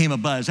kind of became a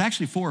buzz.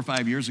 Actually, 4 or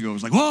 5 years ago, it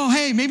was like, whoa,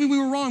 hey, maybe we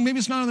were wrong. Maybe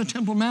it's not on the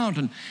Temple Mount.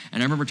 And I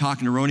remember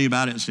talking to Roni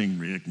about it and saying,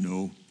 Rick,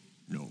 no,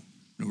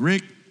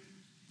 Rick,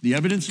 the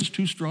evidence is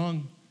too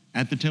strong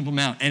at the Temple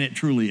Mount. And it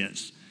truly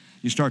is.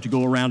 You start to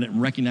go around it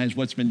and recognize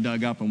what's been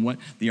dug up and what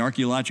the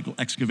archaeological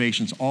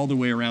excavations all the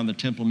way around the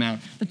Temple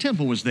Mount. The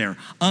temple was there,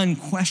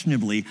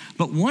 unquestionably.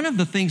 But one of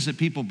the things that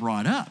people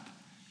brought up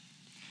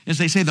is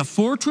they say the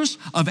Fortress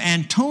of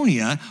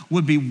Antonia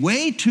would be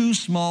way too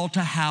small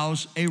to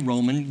house a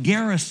Roman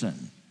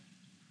garrison.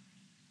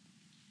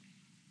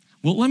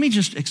 Well, let me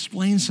just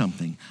explain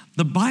something.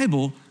 The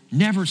Bible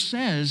never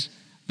says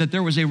that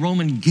there was a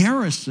Roman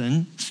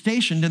garrison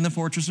stationed in the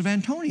Fortress of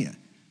Antonia.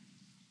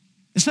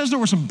 It says there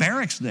were some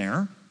barracks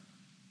there,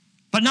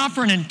 but not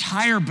for an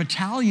entire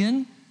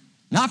battalion,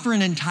 not for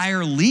an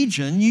entire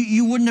legion.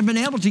 You wouldn't have been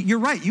able to, you're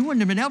right, you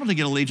wouldn't have been able to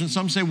get a legion.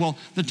 Some say, well,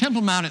 the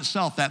Temple Mount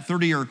itself, that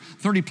 30 or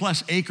 30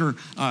 plus acre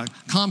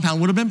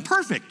compound would have been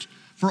perfect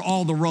for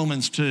all the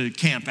Romans to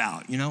camp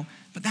out,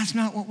 But that's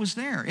not what was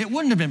there. It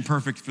wouldn't have been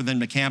perfect for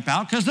them to camp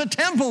out because the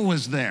temple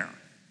was there.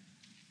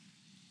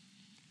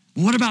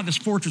 What about this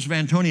Fortress of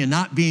Antonia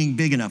not being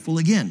big enough? Well,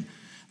 again,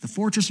 the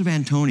Fortress of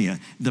Antonia,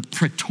 the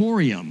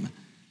praetorium,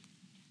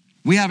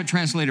 we have it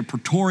translated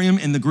praetorium.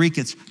 In the Greek,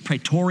 it's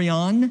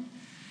praetorion.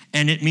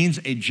 And it means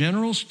a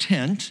general's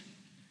tent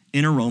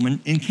in a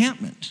Roman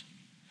encampment.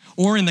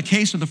 Or in the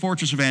case of the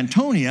Fortress of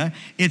Antonia,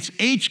 it's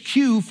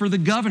HQ for the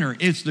governor.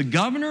 It's the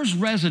governor's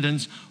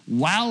residence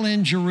while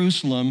in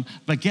Jerusalem.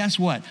 But guess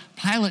what?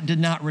 Pilate did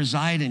not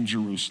reside in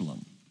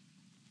Jerusalem.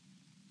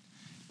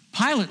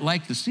 Pilate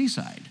liked the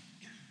seaside.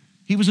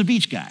 He was a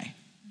beach guy.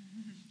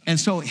 And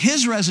so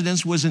his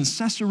residence was in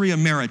Caesarea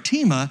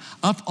Maritima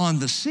up on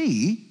the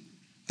sea.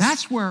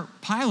 That's where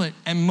Pilate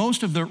and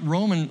most of the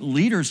Roman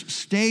leaders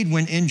stayed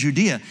when in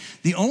Judea.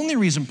 The only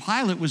reason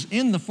Pilate was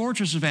in the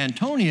Fortress of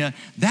Antonia,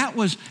 that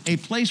was a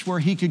place where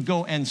he could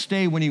go and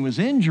stay when he was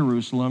in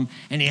Jerusalem,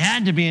 and he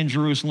had to be in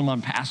Jerusalem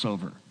on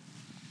Passover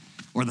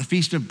or the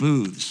Feast of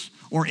Booths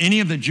or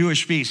any of the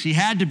Jewish feasts. He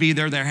had to be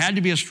there. There had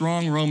to be a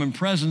strong Roman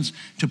presence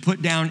to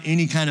put down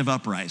any kind of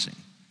uprising.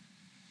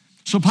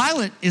 So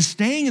Pilate is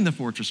staying in the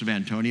Fortress of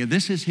Antonia.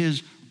 This is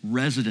his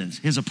residence,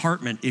 his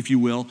apartment, if you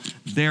will,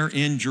 there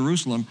in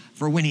Jerusalem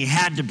for when he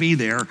had to be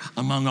there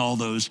among all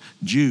those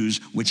Jews,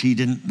 which he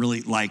didn't really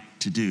like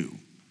to do.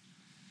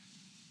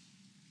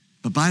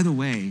 But by the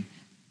way,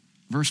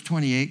 verse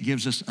 28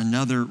 gives us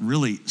another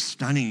really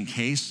stunning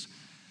case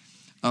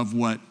of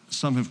what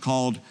some have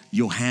called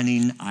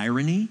Johannine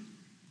irony,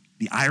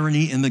 the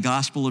irony in the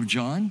Gospel of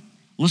John.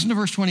 Listen to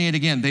verse 28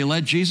 again. They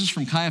led Jesus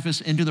from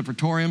Caiaphas into the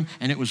praetorium,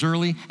 and it was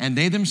early, and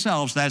they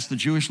themselves, that's the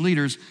Jewish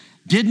leaders,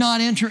 did not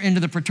enter into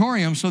the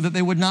praetorium so that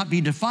they would not be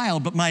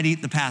defiled, but might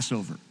eat the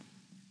Passover.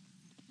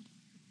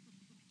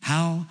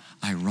 How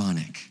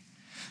ironic.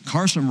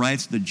 Carson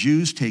writes, the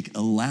Jews take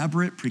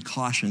elaborate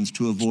precautions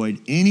to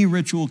avoid any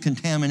ritual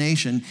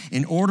contamination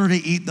in order to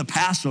eat the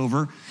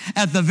Passover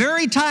at the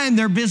very time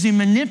they're busy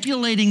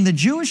manipulating the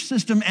Jewish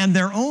system and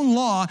their own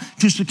law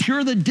to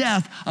secure the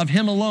death of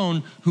him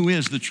alone who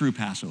is the true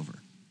Passover.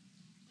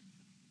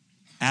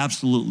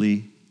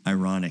 Absolutely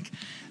ironic.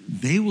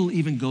 They will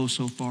even go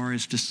so far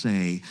as to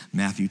say,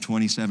 Matthew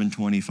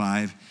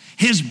 27:25,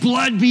 his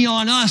blood be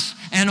on us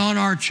and on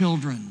our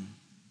children.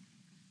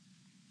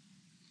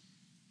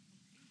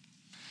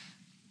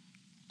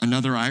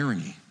 Another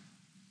irony.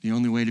 The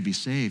only way to be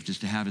saved is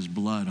to have his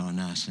blood on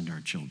us and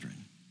our children.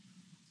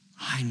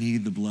 I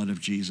need the blood of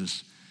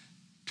Jesus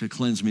to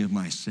cleanse me of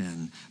my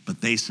sin. But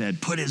they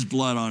said, put his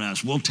blood on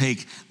us. We'll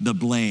take the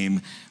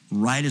blame,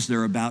 right as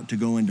they're about to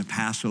go into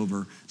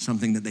Passover,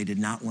 something that they did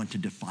not want to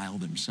defile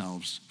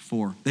themselves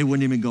for. They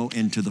wouldn't even go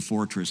into the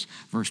fortress.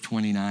 Verse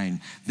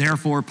 29,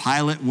 therefore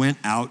Pilate went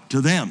out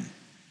to them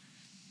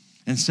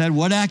and said,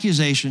 what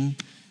accusation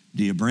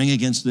do you bring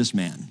against this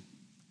man?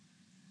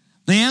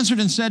 They answered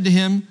and said to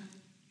him,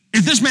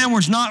 if this man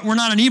were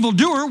not an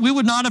evildoer, we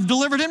would not have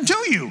delivered him to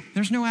you.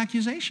 There's no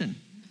accusation.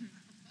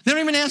 They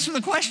don't even answer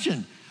the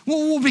question.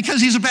 Well,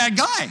 because he's a bad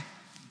guy.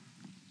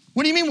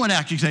 What do you mean, what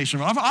accusation?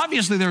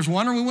 Obviously there's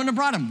one or we wouldn't have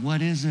brought him.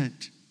 What is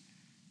it?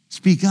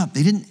 Speak up.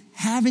 They didn't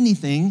have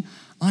anything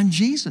on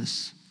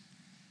Jesus.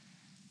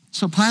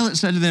 So Pilate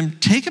said to them,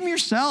 take him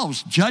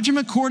yourselves, judge him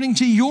according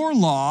to your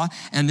law.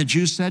 And the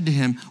Jews said to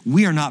him,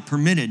 we are not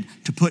permitted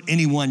to put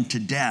anyone to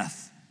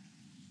death,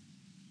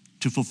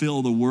 to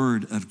fulfill the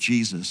word of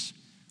Jesus,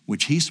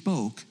 which he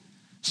spoke,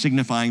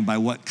 signifying by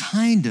what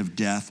kind of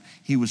death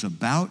he was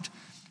about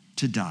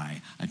to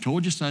die. I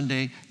told you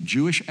Sunday,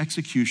 Jewish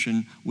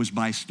execution was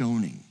by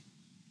stoning.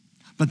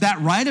 But that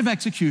right of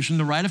execution,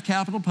 the right of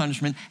capital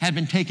punishment, had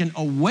been taken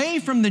away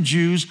from the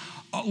Jews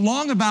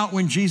long about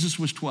when Jesus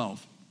was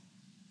 12.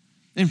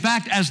 In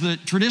fact, as the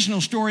traditional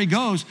story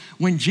goes,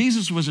 when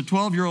Jesus was a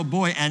 12-year-old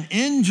boy and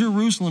in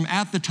Jerusalem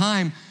at the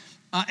time,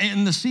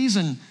 in the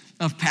season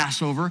of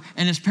Passover,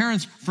 and his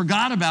parents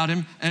forgot about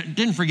him,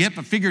 didn't forget,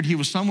 but figured he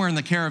was somewhere in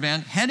the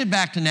caravan, headed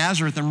back to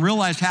Nazareth and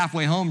realized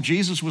halfway home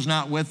Jesus was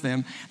not with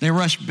them. They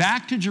rushed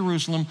back to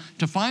Jerusalem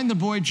to find the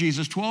boy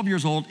Jesus, 12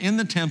 years old, in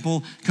the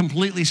temple,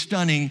 completely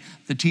stunning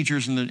the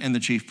teachers and the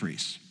chief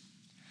priests.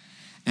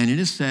 And it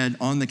is said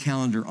on the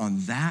calendar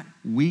on that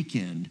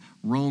weekend,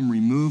 Rome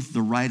removed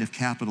the right of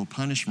capital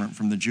punishment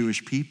from the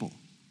Jewish people.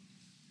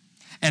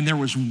 And there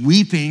was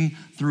weeping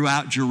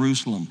throughout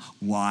Jerusalem.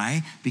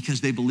 Why?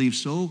 Because they believed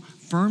so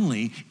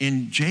firmly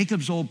in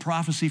Jacob's old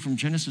prophecy from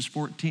Genesis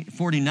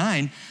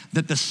 49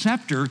 that the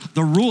scepter,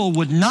 the rule,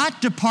 would not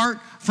depart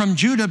from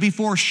Judah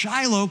before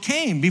Shiloh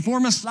came,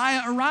 before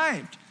Messiah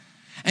arrived.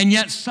 And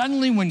yet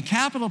suddenly when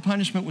capital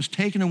punishment was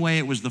taken away,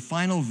 it was the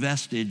final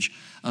vestige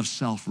of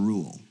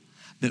self-rule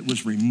that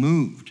was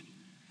removed.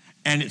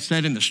 And it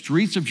said in the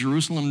streets of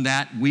Jerusalem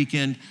that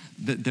weekend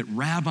that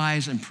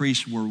rabbis and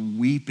priests were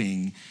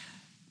weeping.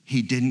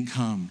 He didn't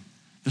come.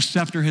 The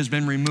scepter has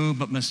been removed,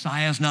 but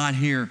Messiah's not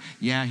here.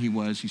 Yeah, he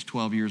was. He's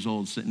 12 years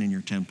old sitting in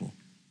your temple.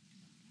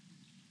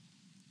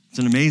 It's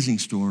an amazing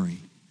story.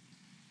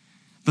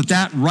 But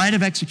that right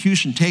of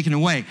execution taken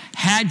away.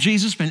 Had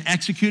Jesus been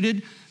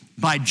executed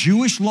by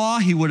Jewish law,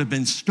 he would have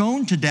been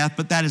stoned to death,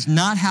 but that is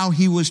not how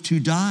he was to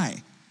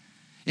die.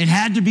 It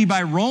had to be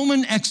by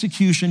Roman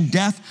execution,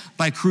 death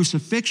by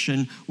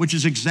crucifixion, which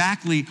is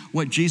exactly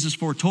what Jesus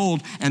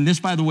foretold. And this,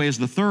 by the way, is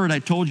the third. I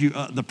told you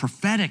the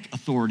prophetic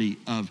authority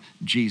of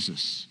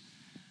Jesus.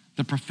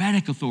 The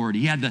prophetic authority.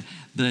 He had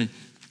the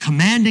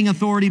commanding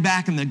authority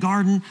back in the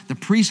garden, the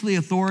priestly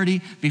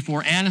authority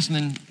before Annas and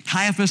then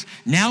Caiaphas.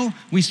 Now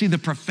we see the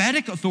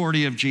prophetic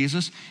authority of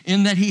Jesus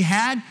in that he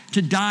had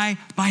to die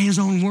by his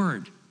own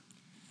word.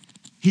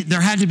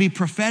 There had to be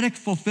prophetic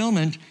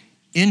fulfillment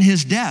in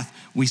his death.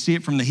 We see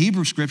it from the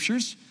Hebrew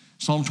scriptures.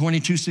 Psalm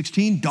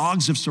 22:16,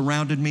 dogs have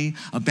surrounded me.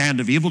 A band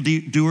of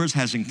evildoers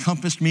has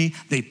encompassed me.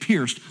 They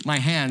pierced my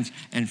hands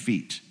and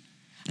feet.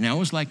 And I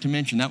always like to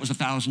mention that was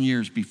 1,000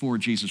 years before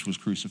Jesus was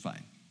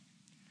crucified.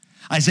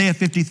 Isaiah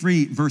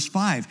 53, verse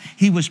 5,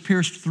 he was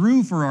pierced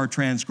through for our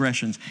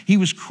transgressions. He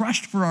was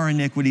crushed for our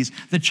iniquities.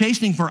 The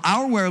chastening for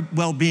our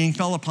well-being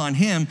fell upon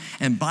him,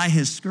 and by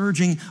his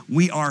scourging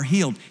we are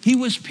healed. He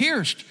was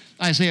pierced,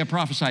 Isaiah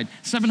prophesied,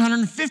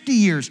 750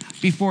 years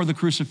before the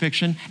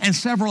crucifixion and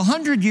several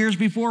hundred years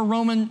before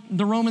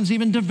the Romans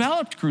even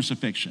developed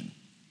crucifixion.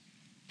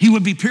 He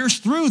would be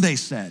pierced through, they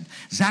said.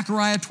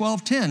 Zechariah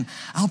 12:10,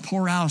 I'll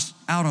pour out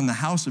on the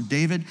house of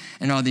David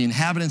and on the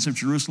inhabitants of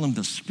Jerusalem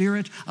the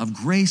spirit of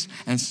grace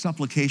and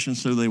supplication,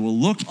 so they will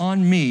look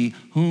on me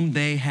whom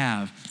they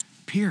have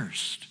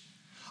pierced.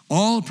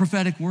 All a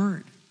prophetic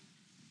word.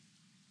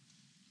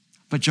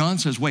 But John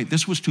says, wait,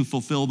 this was to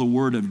fulfill the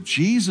word of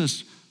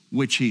Jesus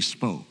which he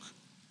spoke.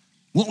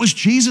 What was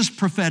Jesus'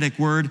 prophetic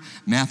word?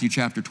 Matthew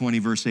chapter 20,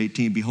 verse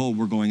 18. Behold,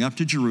 we're going up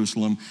to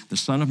Jerusalem. The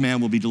Son of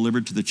Man will be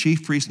delivered to the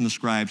chief priests and the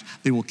scribes.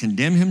 They will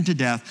condemn him to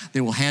death.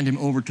 They will hand him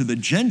over to the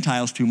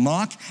Gentiles to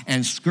mock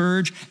and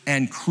scourge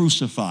and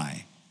crucify.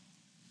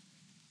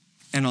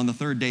 And on the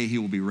third day, he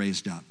will be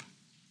raised up.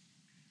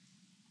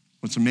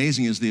 What's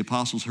amazing is the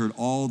apostles heard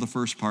all the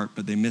first part,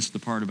 but they missed the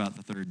part about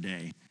the third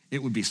day.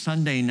 It would be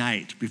Sunday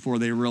night before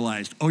they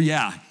realized, oh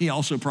yeah, he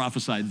also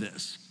prophesied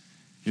this,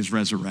 his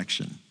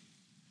resurrection.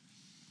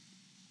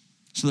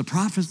 So the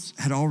prophets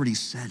had already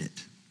said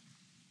it.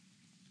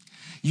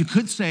 You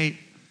could say,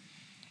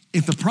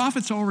 If the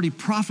prophets already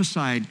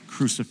prophesied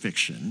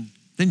crucifixion,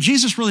 then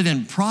Jesus really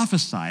didn't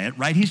prophesy it,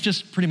 right? He's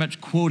just pretty much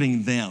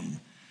quoting them.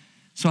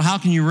 So how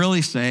can you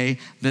really say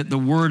that the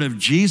word of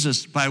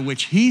Jesus by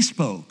which he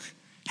spoke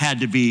had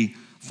to be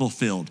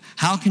fulfilled?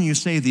 How can you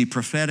say the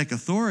prophetic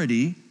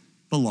authority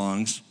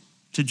belongs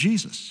to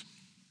Jesus?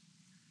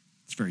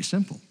 It's very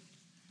simple.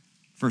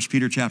 1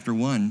 Peter chapter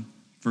 1,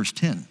 verse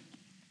 10.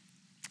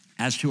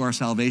 As to our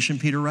salvation,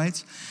 Peter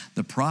writes,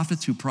 the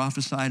prophets who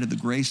prophesied of the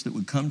grace that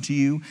would come to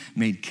you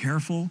made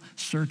careful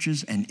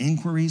searches and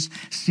inquiries,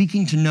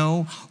 seeking to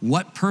know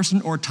what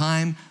person or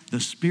time the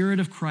Spirit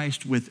of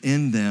Christ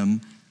within them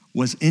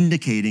was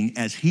indicating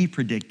as he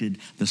predicted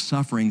the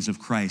sufferings of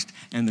Christ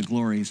and the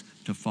glories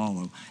to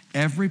follow.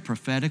 Every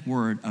prophetic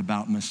word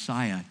about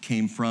Messiah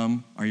came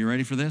from, are you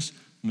ready for this?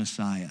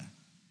 Messiah.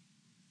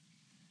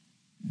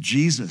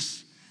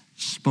 Jesus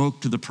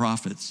spoke to the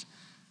prophets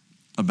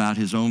about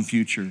his own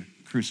future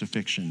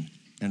crucifixion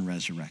and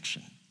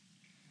resurrection.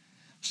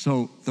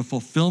 So the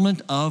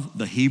fulfillment of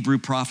the Hebrew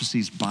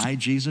prophecies by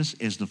Jesus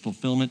is the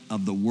fulfillment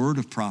of the word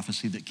of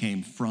prophecy that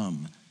came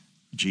from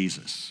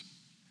Jesus.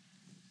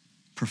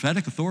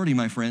 Prophetic authority,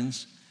 my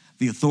friends,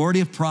 the authority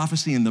of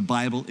prophecy in the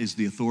Bible is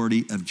the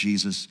authority of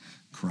Jesus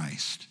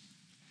Christ.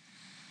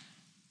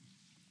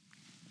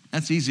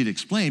 That's easy to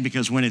explain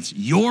because when it's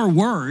your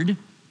word,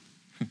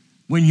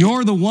 when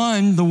you're the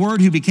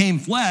word who became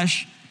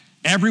flesh,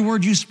 every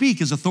word you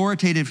speak is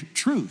authoritative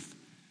truth.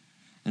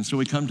 And so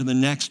we come to the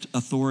next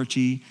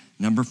authority,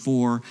 number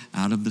 4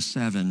 out of the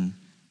 7.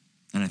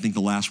 And I think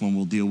the last one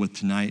we'll deal with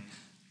tonight,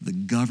 the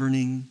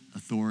governing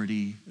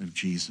authority of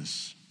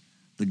Jesus.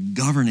 The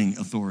governing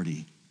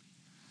authority.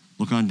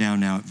 Look on down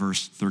now at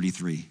verse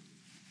 33.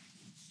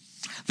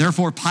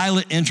 Therefore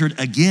Pilate entered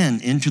again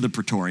into the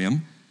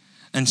praetorium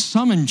and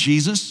summoned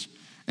Jesus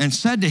and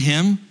said to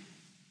him,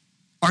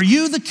 "Are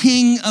you the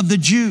king of the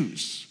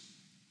Jews?"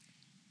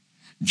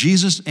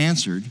 Jesus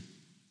answered,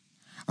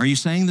 "Are you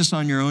saying this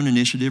on your own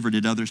initiative or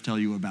did others tell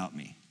you about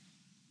me?"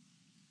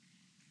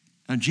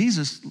 Now,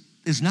 Jesus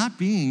is not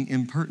being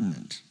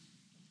impertinent.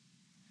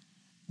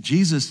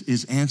 Jesus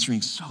is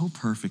answering so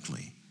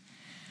perfectly.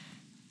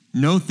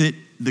 Note that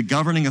the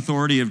governing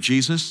authority of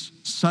Jesus,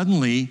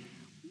 suddenly,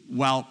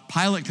 while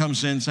Pilate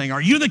comes in saying,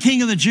 "Are you the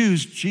king of the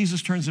Jews?"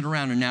 Jesus turns it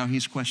around and now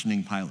he's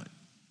questioning Pilate.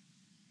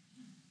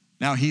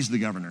 Now he's the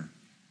governor.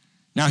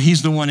 Now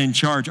he's the one in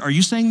charge. Are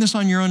you saying this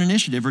on your own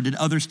initiative or did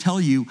others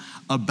tell you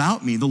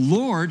about me? The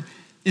Lord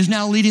is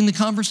now leading the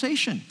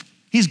conversation.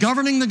 He's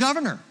governing the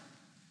governor.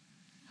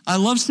 I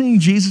love seeing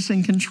Jesus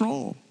in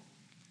control.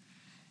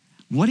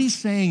 What he's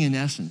saying in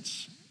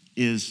essence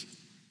is,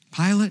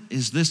 Pilate,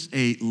 is this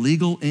a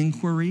legal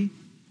inquiry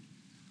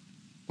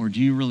or do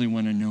you really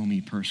want to know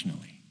me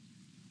personally?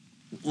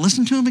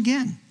 Listen to him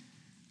again.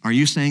 Are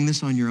you saying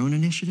this on your own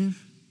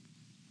initiative?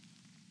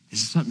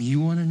 Is it something you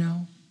want to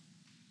know?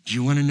 Do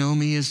you want to know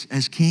me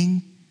as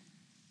king?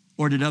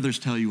 Or did others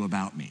tell you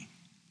about me?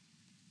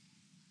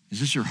 Is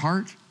this your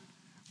heart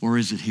or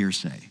is it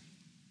hearsay?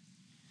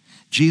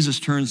 Jesus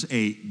turns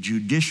a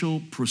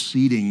judicial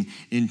proceeding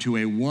into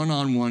a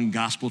one-on-one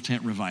gospel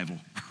tent revival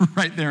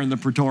right there in the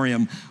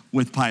praetorium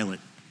with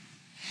Pilate.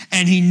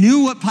 And he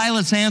knew what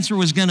Pilate's answer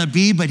was going to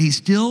be, but he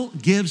still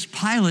gives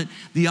Pilate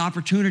the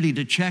opportunity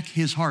to check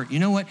his heart. You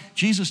know what?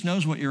 Jesus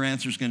knows what your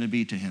answer is going to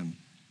be to him.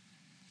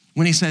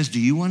 When he says, "Do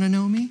you want to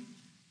know me?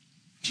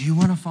 Do you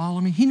want to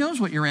follow me?" He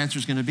knows what your answer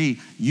is going to be.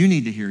 You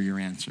need to hear your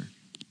answer.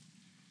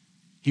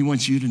 He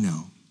wants you to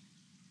know.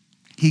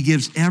 He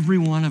gives every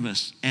one of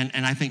us, and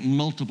I think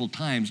multiple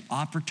times,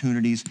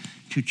 opportunities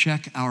to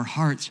check our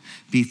hearts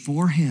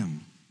before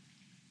him.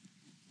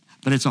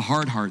 But it's a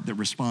hard heart that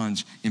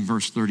responds in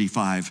verse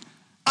 35.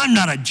 "I'm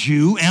not a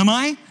Jew, am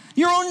I?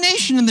 Your own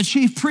nation and the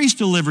chief priest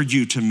delivered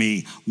you to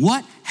me.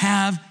 What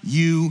have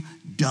you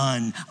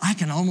done?" I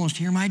can almost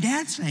hear my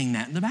dad saying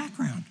that in the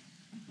background.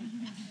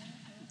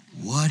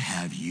 What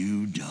have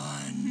you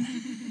done?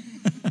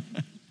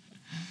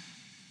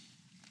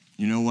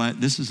 You know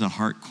what? This is a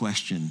heart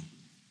question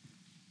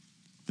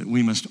that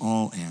we must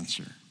all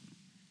answer.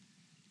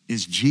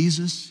 Is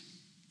Jesus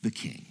the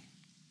king?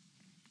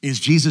 Is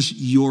Jesus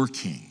your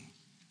king?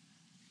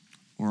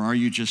 Or are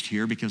you just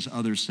here because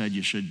others said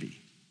you should be?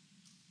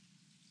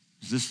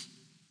 Is this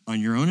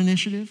on your own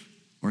initiative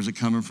or is it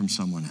coming from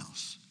someone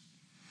else?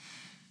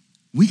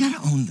 We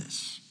got to own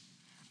this.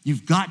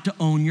 You've got to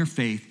own your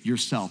faith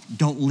yourself.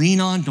 Don't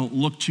lean on, don't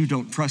look to,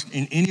 don't trust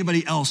in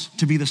anybody else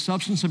to be the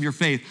substance of your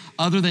faith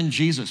other than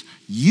Jesus.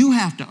 You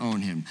have to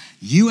own him.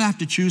 You have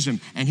to choose him.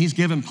 And he's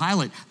given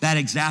Pilate that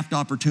exact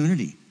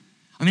opportunity.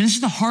 I mean, this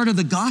is the heart of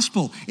the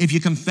gospel. If you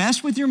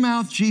confess with your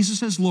mouth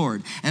Jesus as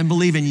Lord and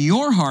believe in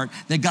your heart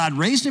that God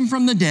raised him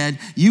from the dead,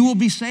 you will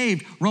be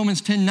saved,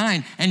 Romans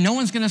 10:9. And no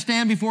one's going to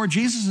stand before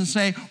Jesus and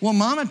say, "Well,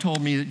 Mama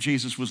told me that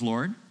Jesus was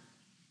Lord."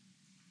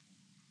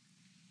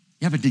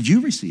 Yeah, but did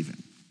you receive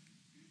him?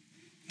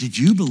 Did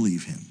you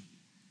believe him?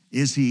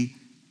 Is he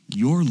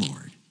your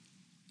Lord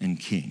and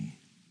King?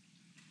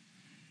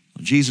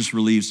 Well, Jesus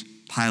relieves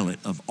Pilate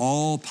of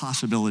all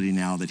possibility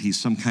now that he's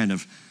some kind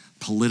of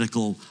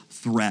political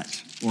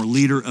threat or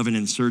leader of an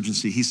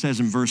insurgency. He says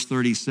in verse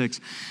 36,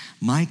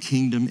 my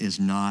kingdom is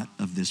not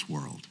of this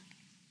world.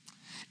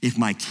 If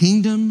my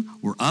kingdom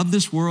were of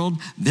this world,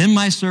 then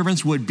my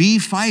servants would be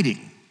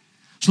fighting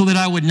so that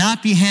I would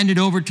not be handed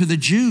over to the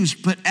Jews.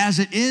 But as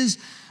it is,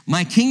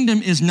 my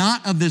kingdom is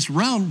not of this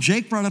realm.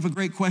 Jake brought up a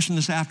great question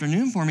this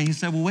afternoon for me. He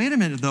said, well, wait a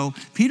minute though.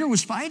 Peter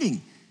was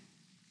fighting.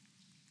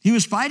 He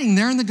was fighting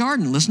there in the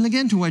garden. Listen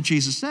again to what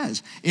Jesus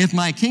says. If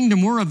my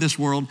kingdom were of this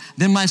world,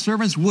 then my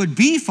servants would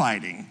be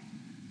fighting.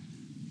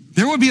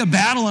 There would be a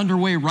battle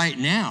underway right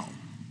now.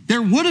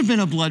 There would have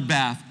been a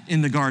bloodbath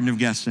in the Garden of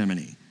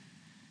Gethsemane.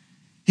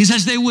 He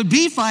says they would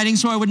be fighting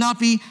so I would not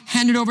be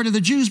handed over to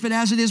the Jews, but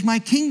as it is, my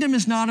kingdom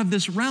is not of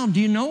this realm. Do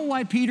you know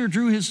why Peter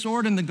drew his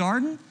sword in the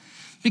garden?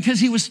 Because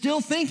he was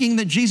still thinking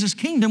that Jesus'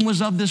 kingdom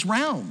was of this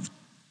realm.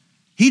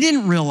 He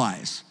didn't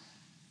realize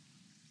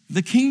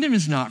the kingdom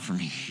is not from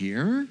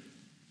here.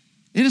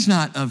 It is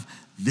not of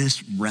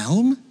this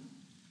realm.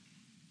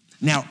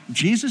 Now,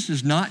 Jesus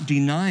is not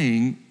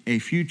denying a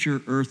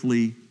future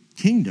earthly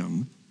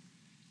kingdom,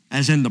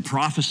 as in the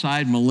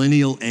prophesied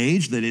millennial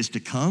age that is to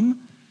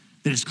come,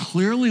 that is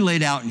clearly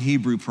laid out in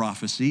Hebrew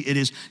prophecy. It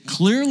is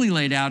clearly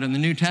laid out in the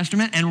New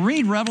Testament. And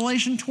read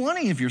Revelation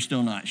 20 if you're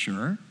still not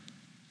sure,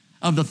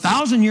 of the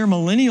 1,000-year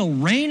millennial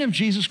reign of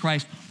Jesus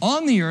Christ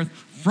on the earth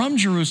from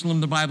Jerusalem.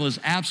 The Bible is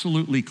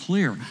absolutely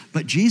clear.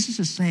 But Jesus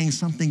is saying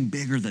something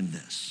bigger than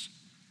this.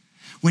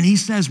 When he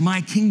says, my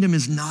kingdom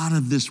is not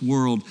of this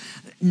world,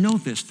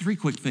 note this, 3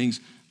 quick things.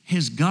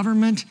 His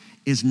government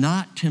is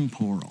not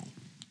temporal.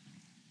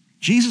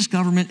 Jesus'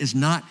 government is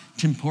not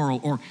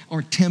temporal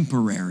or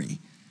temporary.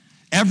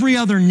 Every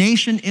other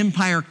nation,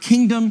 empire,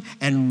 kingdom,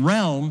 and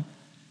realm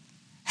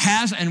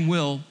has and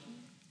will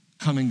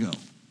come and go.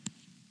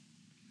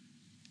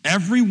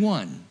 Every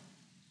one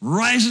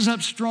rises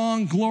up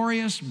strong,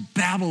 glorious.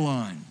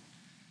 Babylon,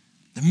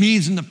 the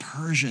Medes and the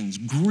Persians,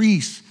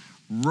 Greece,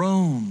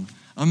 Rome,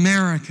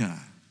 America.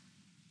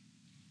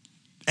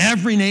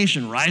 Every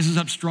nation rises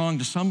up strong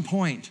to some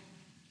point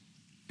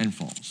and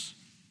falls.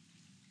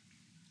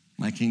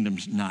 My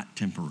kingdom's not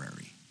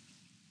temporary.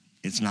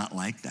 It's not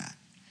like that.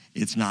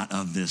 It's not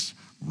of this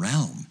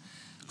realm.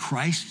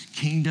 Christ's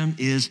kingdom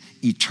is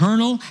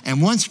eternal,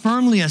 and once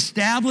firmly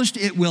established,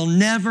 it will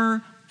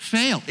never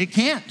fail. It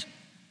can't.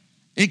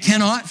 It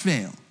cannot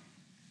fail.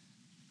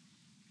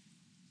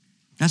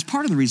 That's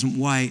part of the reason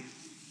why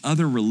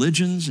other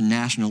religions and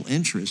national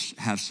interests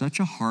have such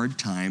a hard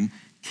time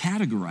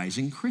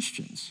categorizing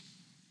Christians.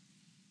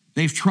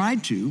 They've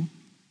tried to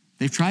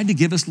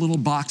give us little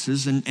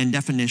boxes and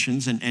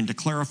definitions and to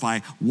clarify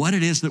what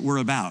it is that we're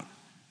about.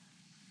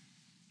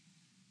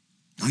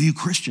 Oh, you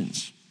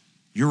Christians,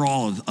 you're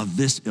all of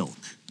this ilk.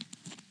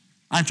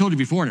 I've told you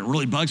before, and it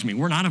really bugs me,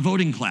 we're not a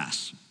voting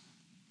class.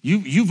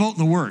 You vote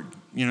the word.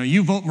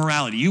 You vote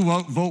morality. You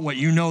vote what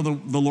you know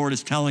the Lord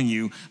is telling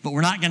you, but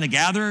we're not going to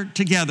gather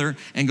together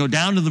and go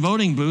down to the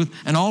voting booth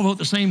and all vote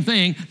the same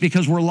thing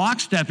because we're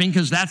lockstepping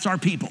because that's our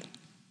people.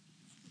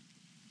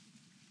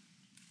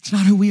 It's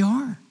not who we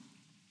are.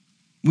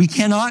 We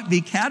cannot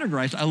be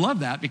categorized. I love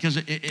that because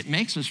it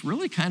makes us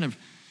really kind of,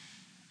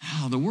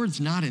 the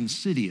word's not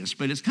insidious,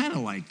 but it's kind of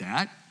like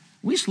that.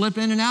 We slip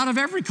in and out of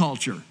every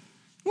culture.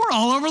 We're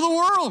all over the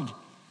world.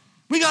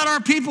 We got our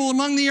people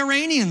among the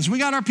Iranians. We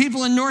got our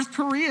people in North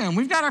Korea. And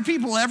we've got our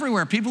people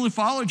everywhere. People who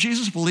follow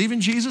Jesus, believe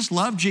in Jesus,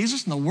 love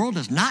Jesus, and the world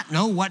does not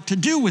know what to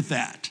do with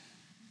that.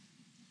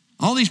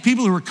 All these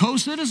people who are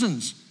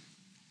co-citizens,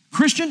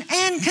 Christian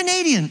and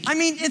Canadian. I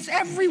mean, it's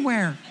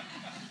everywhere.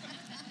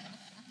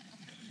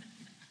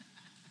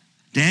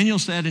 Daniel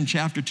said in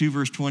chapter 2,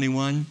 verse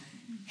 21,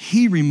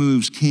 he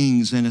removes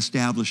kings and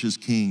establishes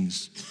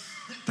kings.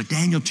 But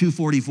Daniel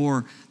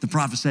 2:44, the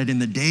prophet said, in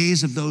the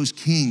days of those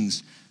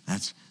kings,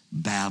 that's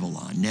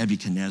Babylon,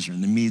 Nebuchadnezzar,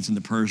 and the Medes and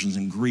the Persians,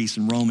 and Greece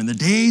and Rome, in the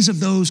days of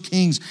those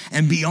kings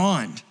and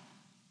beyond,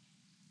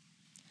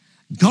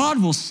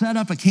 God will set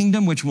up a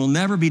kingdom which will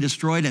never be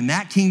destroyed, and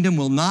that kingdom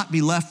will not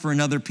be left for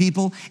another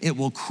people. It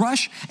will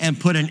crush and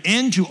put an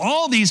end to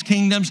all these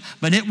kingdoms,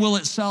 but it will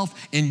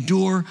itself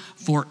endure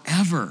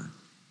forever.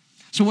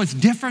 So what's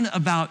different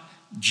about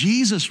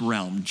Jesus'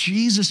 realm,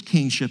 Jesus'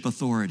 kingship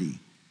authority,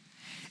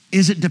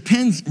 is it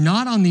depends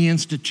not on the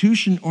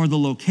institution or the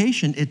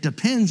location, it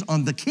depends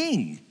on the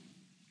king.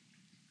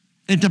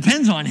 It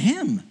depends on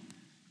him.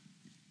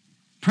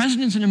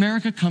 Presidents in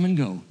America come and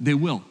go. They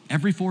will,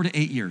 every 4 to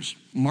 8 years.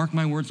 Mark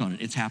my words on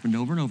it. It's happened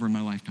over and over in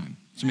my lifetime.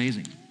 It's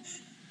amazing.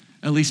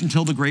 At least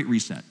until the Great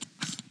Reset.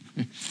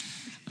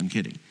 I'm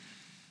kidding.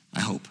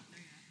 I hope.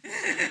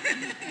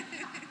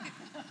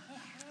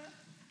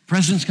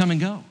 Presidents come and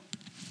go.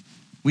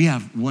 We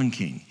have one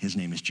king. His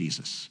name is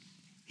Jesus.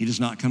 He does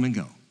not come and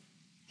go.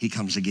 He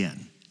comes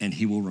again, and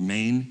he will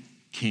remain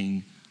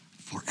king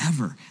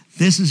forever.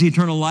 This is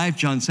eternal life,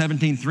 John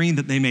 17:3,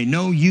 that they may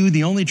know you,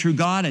 the only true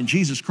God, and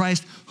Jesus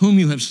Christ, whom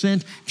you have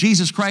sent.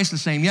 Jesus Christ, the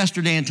same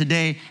yesterday and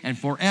today and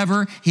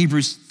forever.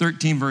 Hebrews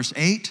 13, verse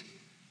 8.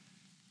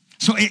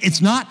 So it's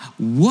not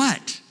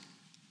what,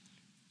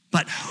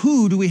 but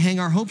who do we hang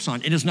our hopes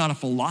on? It is not a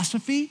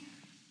philosophy.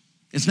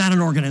 It's not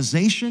an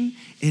organization.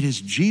 It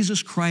is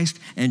Jesus Christ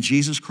and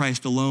Jesus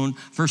Christ alone.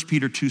 1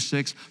 Peter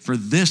 2:6, for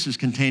this is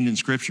contained in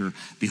Scripture.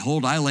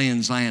 Behold, I lay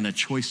in Zion a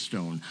choice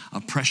stone,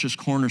 a precious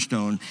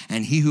cornerstone,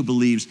 and he who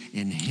believes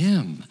in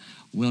him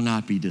will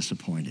not be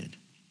disappointed.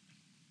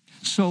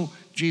 So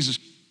Jesus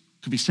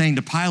could be saying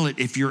to Pilate,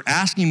 if you're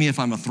asking me if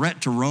I'm a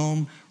threat to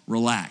Rome,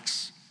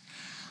 relax.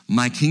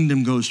 My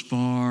kingdom goes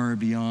far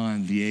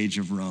beyond the age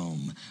of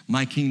Rome.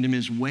 My kingdom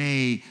is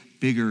way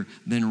bigger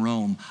than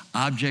Rome.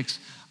 Objects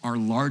are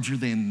larger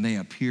than they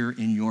appear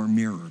in your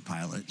mirror,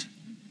 Pilate.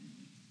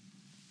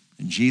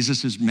 And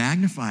Jesus is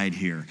magnified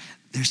here.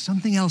 There's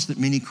something else that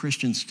many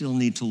Christians still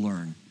need to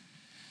learn.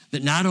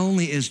 That not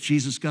only is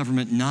Jesus'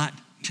 government not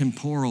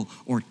temporal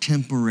or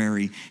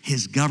temporary,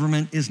 his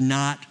government is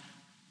not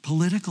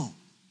political.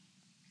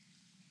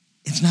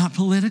 It's not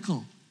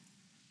political.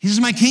 He says,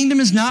 my kingdom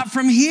is not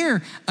from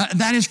here.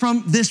 That is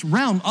from this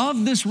realm,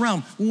 of this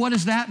realm. What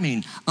does that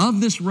mean? Of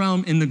this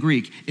realm in the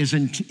Greek is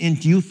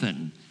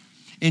entheuthen.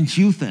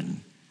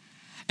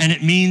 And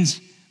it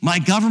means my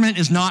government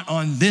is not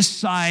on this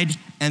side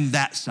and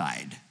that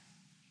side.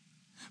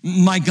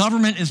 My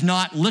government is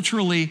not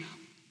literally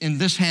in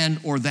this hand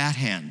or that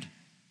hand.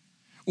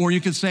 Or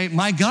you could say,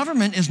 my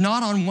government is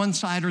not on one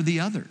side or the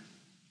other.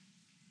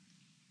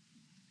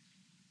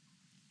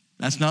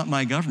 That's not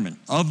my government.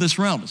 Of this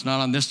realm, it's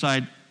not on this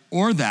side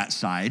or that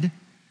side.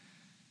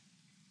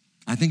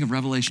 I think of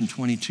Revelation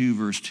 22,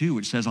 verse 2,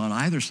 which says, on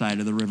either side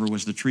of the river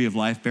was the tree of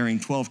life, bearing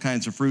 12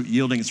 kinds of fruit,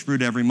 yielding its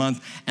fruit every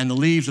month, and the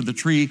leaves of the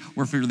tree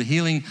were for the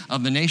healing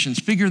of the nations.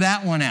 Figure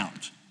that one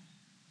out.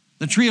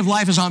 The tree of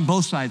life is on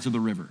both sides of the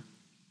river.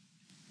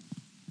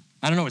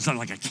 I don't know, it's not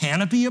like a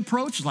canopy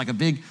approach. It's like a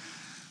big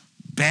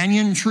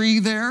banyan tree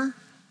there.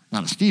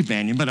 Not a Steve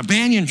Banyan, but a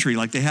banyan tree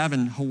like they have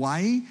in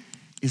Hawaii.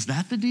 Is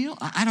that the deal?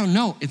 I don't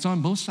know. It's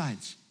on both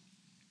sides.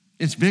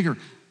 It's bigger.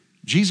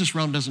 Jesus'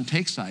 realm doesn't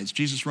take sides.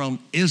 Jesus' realm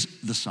is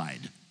the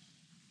side,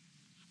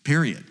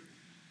 period.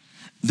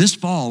 This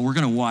fall, we're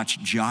going to watch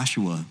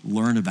Joshua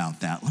learn about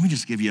that. Let me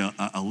just give you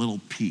a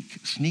little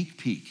sneak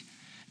peek.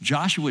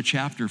 Joshua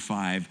chapter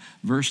 5,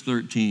 verse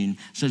 13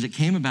 says, it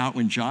came about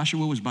when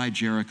Joshua was by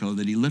Jericho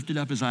that he lifted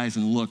up his eyes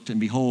and looked, and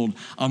behold,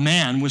 a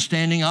man was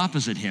standing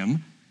opposite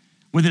him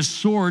with his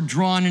sword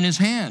drawn in his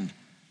hand.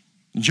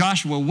 And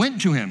Joshua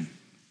went to him,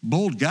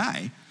 bold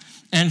guy,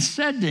 and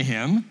said to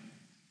him,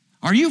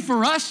 are you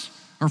for us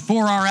or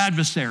for our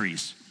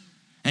adversaries?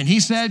 And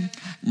he said,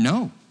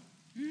 no.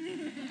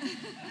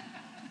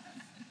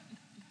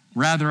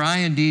 Rather, I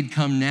indeed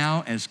come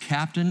now as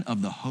captain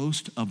of the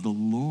host of the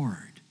Lord.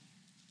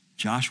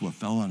 Joshua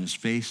fell on his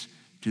face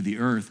to the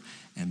earth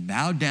and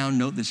bowed down.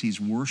 Note this, he's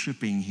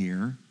worshiping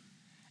here,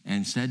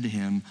 and said to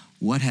him,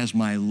 what has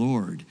my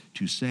Lord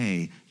to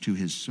say to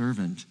his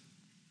servant?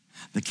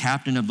 The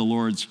captain of the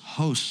Lord's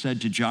host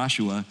said to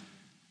Joshua,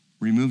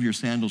 remove your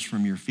sandals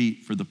from your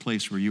feet, for the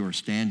place where you are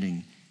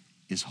standing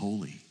is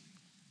holy.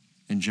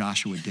 And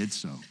Joshua did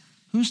so.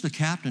 Who's the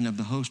captain of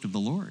the host of the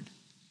Lord?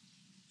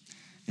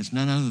 It's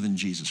none other than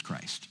Jesus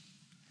Christ.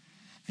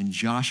 And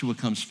Joshua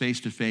comes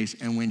face to face,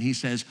 and when he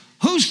says,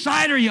 whose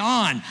side are you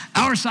on?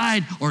 Our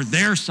side or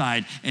their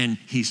side? And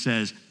he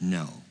says,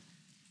 no.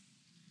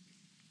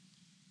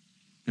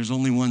 There's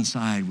only one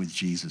side with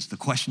Jesus. The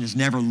question is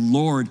never,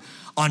 Lord,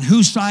 on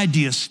whose side do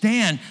you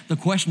stand? The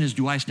question is,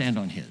 do I stand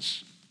on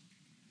his?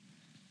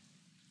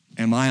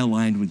 Am I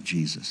aligned with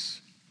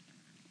Jesus?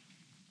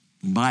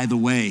 And by the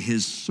way,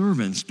 his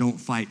servants don't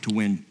fight to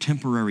win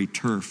temporary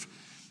turf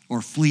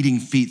or fleeting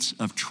feats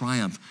of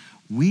triumph.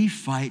 We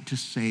fight to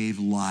save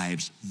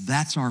lives.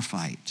 That's our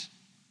fight.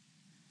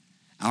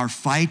 Our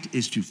fight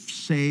is to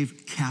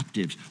save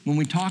captives. When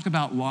we talk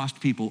about lost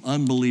people,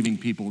 unbelieving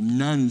people,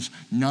 nuns,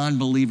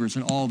 non-believers,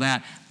 and all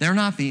that, they're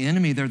not the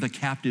enemy, they're the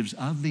captives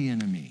of the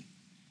enemy.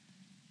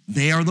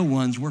 They are the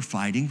ones we're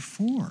fighting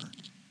for.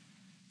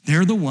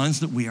 They're the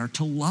ones that we are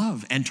to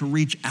love and to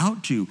reach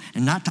out to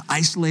and not to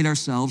isolate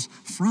ourselves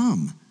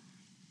from.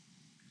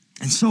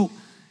 And so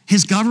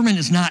his government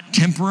is not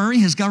temporary.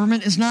 His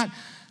government is not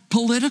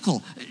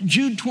political.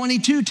 Jude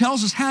 22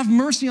 tells us, have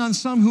mercy on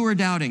some who are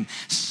doubting.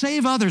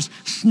 Save others,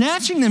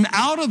 snatching them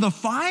out of the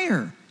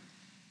fire.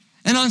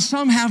 And on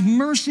some have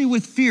mercy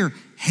with fear,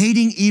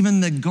 hating even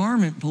the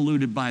garment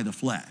polluted by the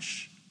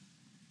flesh.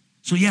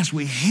 So yes,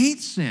 we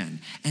hate sin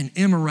and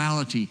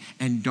immorality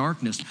and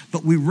darkness,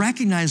 but we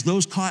recognize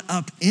those caught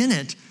up in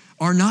it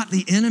are not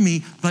the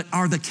enemy, but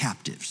are the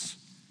captives.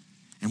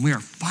 And we are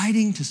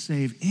fighting to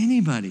save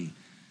anybody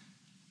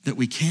that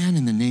we can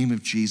in the name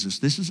of Jesus.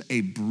 This is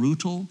a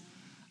brutal,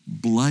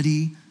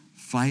 bloody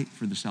fight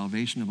for the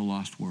salvation of a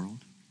lost world.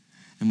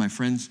 And my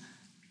friends,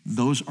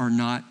 those are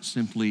not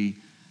simply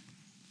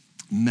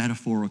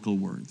metaphorical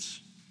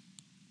words.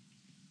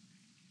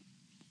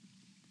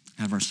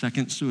 Have our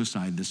second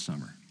suicide this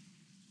summer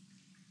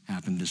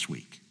happened this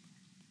week.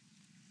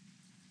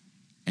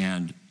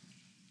 And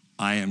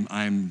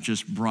I'm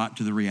just brought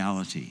to the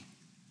reality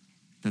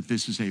that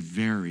this is a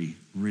very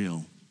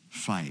real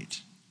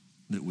fight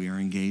that we are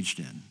engaged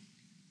in.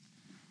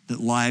 That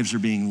lives are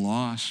being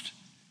lost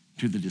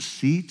to the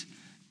deceit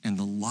and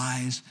the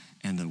lies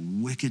and the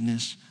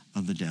wickedness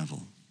of the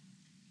devil.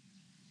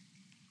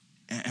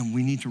 And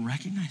we need to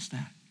recognize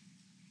that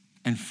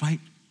and fight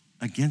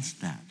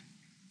against that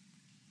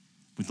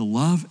with the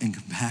love and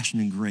compassion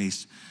and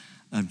grace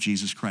of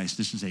Jesus Christ.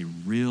 This is a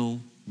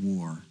real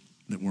war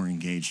that we're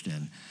engaged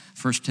in.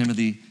 1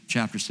 Timothy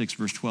chapter 6,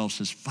 verse 12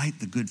 says, fight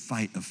the good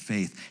fight of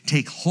faith.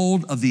 Take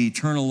hold of the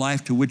eternal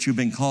life to which you've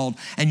been called.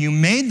 And you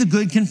made the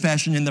good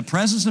confession in the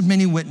presence of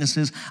many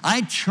witnesses.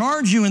 I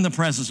charge you in the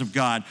presence of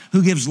God,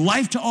 who gives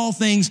life to all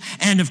things,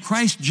 and of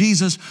Christ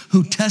Jesus,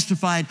 who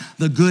testified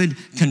the good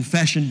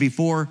confession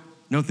before,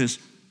 note this,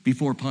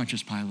 before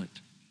Pontius Pilate.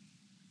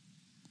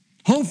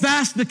 Hold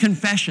fast the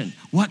confession.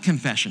 What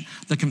confession?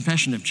 The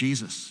confession of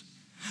Jesus.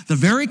 The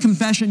very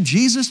confession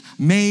Jesus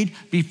made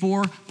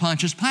before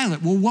Pontius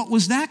Pilate. Well, what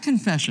was that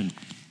confession?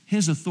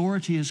 His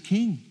authority as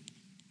king.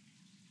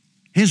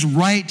 His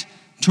right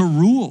to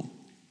rule.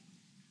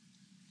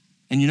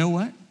 And you know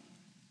what?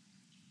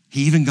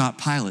 He even got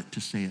Pilate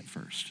to say it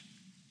first.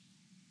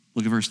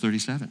 Look at verse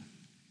 37.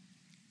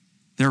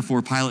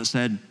 Therefore Pilate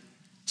said,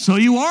 so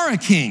you are a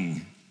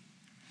king.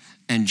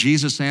 And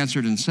Jesus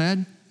answered and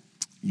said,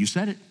 you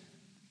said it.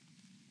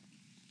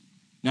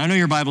 Now I know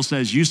your Bible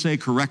says you say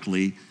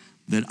correctly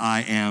that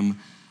I am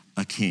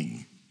a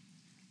king.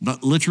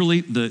 But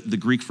literally, the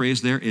Greek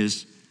phrase there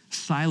is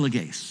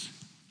sylagase.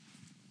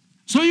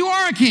 So you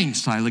are a king,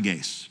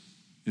 sylagase,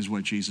 is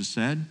what Jesus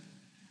said,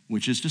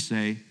 which is to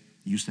say,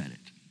 you said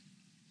it.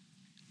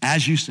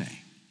 As you say.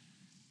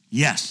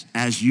 Yes,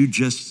 as you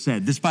just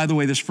said. This, by the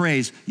way, this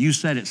phrase, you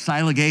said it,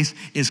 sylagase,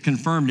 is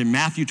confirmed in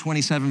Matthew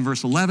 27,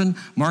 verse 11,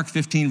 Mark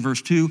 15,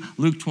 verse 2,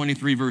 Luke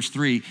 23, verse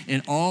 3.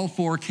 In all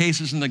four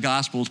cases in the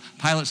Gospels,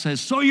 Pilate says,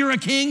 so you're a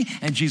king?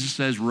 And Jesus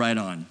says, right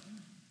on.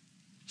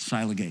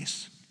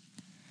 Sylagase,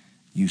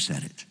 you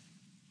said it.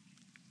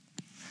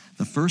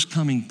 The first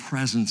coming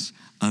presence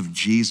of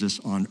Jesus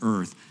on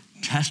earth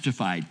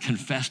testified,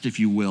 confessed, if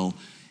you will,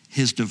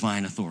 his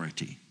divine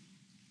authority.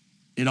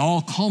 It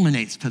all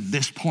culminates to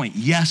this point.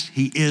 Yes,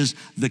 he is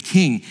the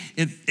king.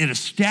 It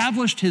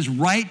established his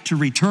right to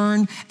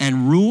return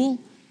and rule.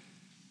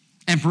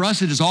 And for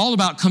us, it is all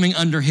about coming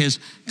under his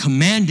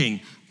commanding,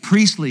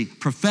 priestly,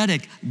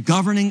 prophetic,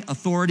 governing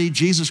authority.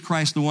 Jesus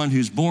Christ, the one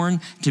who's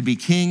born to be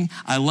king.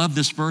 I love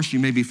this verse. You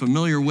may be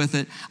familiar with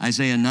it.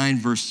 Isaiah 9,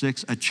 verse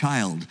 6, a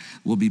child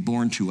will be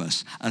born to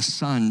us. A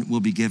son will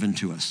be given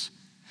to us.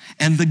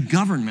 And the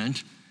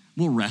government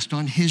will rest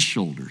on his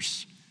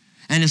shoulders.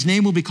 And his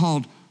name will be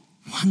called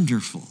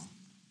Wonderful,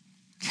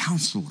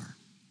 Counselor,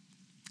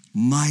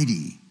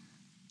 Mighty,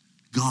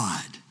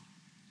 God,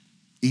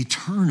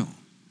 Eternal,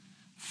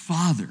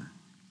 Father,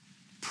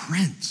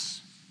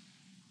 Prince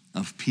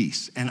of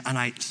Peace. And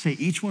I say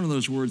each one of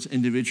those words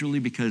individually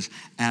because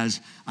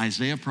as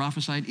Isaiah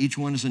prophesied, each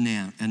one is a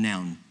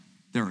noun.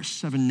 There are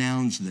 7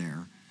 nouns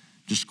there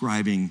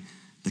describing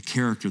the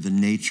character, the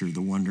nature,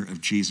 the wonder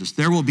of Jesus.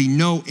 There will be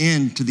no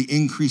end to the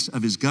increase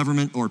of his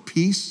government or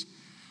peace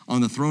on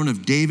the throne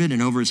of David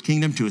and over his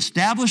kingdom, to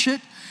establish it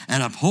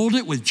and uphold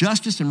it with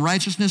justice and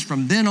righteousness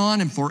from then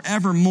on and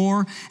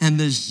forevermore. And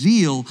the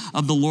zeal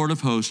of the Lord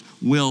of hosts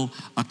will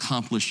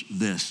accomplish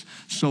this.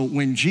 So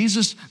when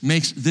Jesus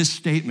makes this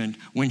statement,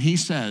 when he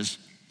says,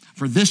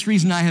 for this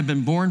reason I have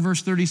been born,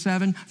 verse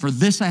 37, for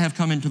this I have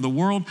come into the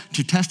world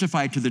to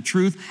testify to the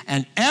truth,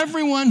 and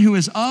everyone who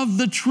is of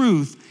the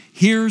truth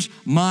hears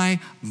my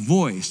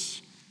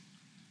voice.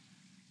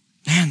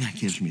 Man, that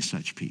gives me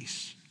such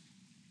peace.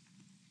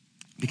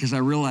 Because I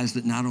realize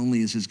that not only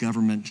is his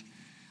government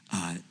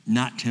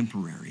not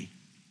temporary,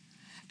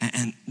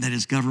 and that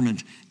his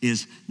government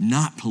is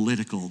not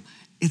political,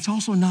 it's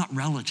also not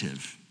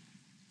relative.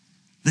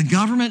 The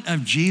government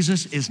of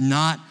Jesus is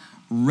not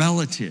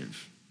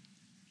relative.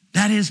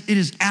 That is, it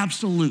is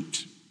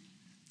absolute,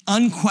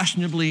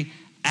 unquestionably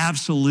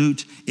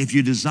absolute. If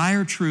you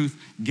desire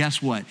truth, guess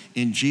what?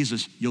 In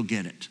Jesus, you'll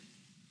get it.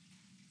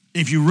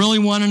 If you really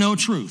want to know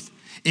truth,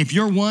 if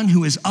you're one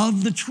who is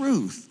of the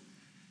truth,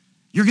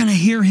 you're going to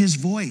hear his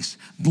voice.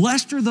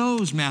 Blessed are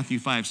those, Matthew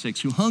 5,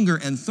 6, who hunger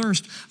and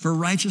thirst for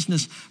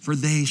righteousness, for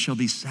they shall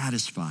be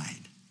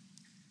satisfied.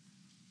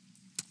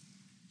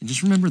 And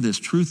just remember this,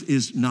 truth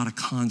is not a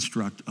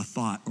construct, a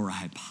thought, or a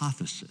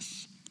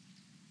hypothesis.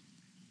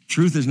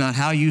 Truth is not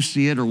how you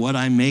see it or what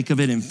I make of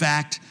it. In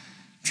fact,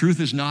 truth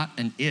is not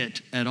an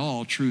it at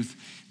all. Truth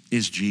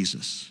is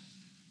Jesus.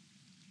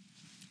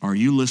 Are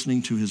you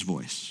listening to his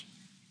voice?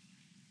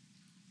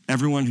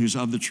 Everyone who's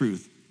of the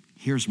truth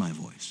hears my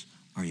voice.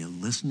 Are you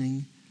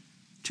listening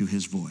to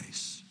his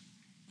voice?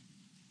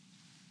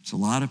 There's a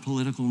lot of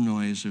political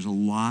noise. There's a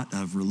lot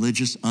of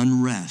religious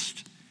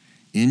unrest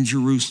in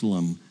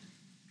Jerusalem.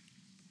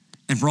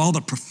 And for all the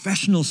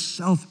professional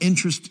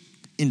self-interest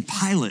in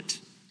Pilate,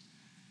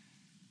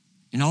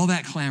 in all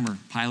that clamor,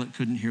 Pilate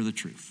couldn't hear the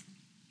truth.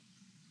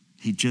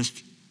 He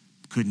just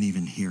couldn't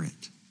even hear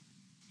it.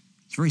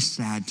 It's very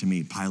sad to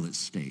me, Pilate's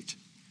state.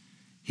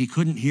 He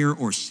couldn't hear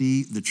or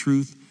see the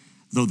truth,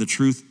 though the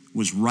truth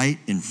was right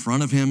in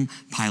front of him.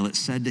 Pilate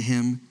said to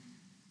him,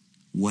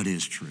 what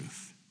is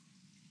truth?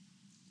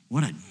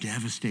 What a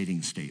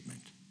devastating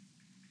statement.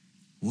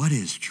 What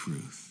is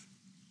truth?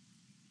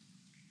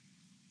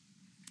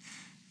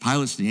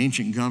 Pilate's the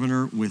ancient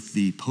governor with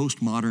the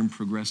postmodern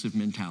progressive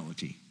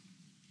mentality.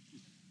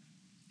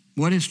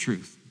 What is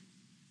truth?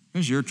 What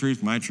is your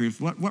truth, my truth?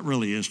 What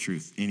really is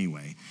truth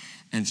anyway?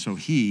 And so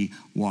he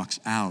walks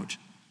out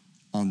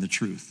on the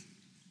truth.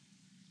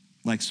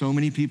 Like so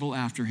many people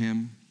after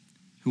him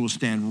who will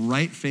stand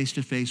right face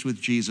to face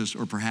with Jesus,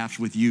 or perhaps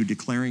with you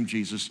declaring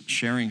Jesus,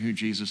 sharing who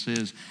Jesus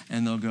is,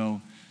 and they'll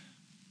go,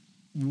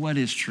 what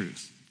is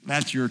truth?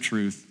 That's your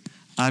truth.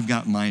 I've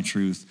got my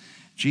truth.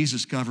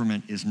 Jesus'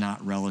 government is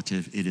not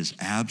relative. It is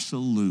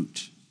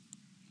absolute.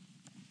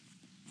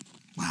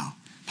 Wow.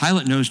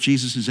 Pilate knows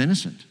Jesus is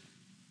innocent.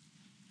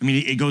 I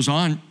mean, it goes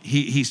on.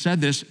 He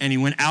said this, and he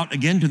went out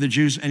again to the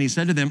Jews, and he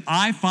said to them,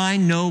 I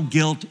find no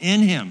guilt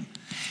in him.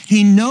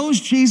 He knows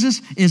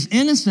Jesus is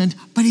innocent,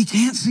 but he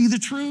can't see the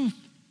truth.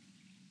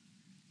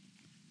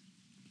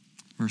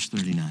 Verse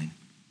 39.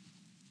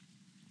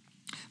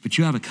 But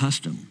you have a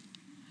custom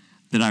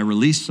that I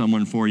release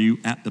someone for you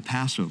at the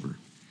Passover.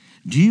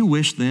 Do you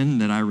wish then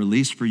that I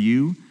release for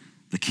you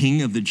the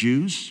King of the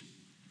Jews?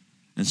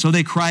 And so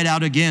they cried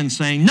out again,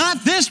 saying,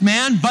 not this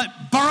man,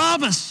 but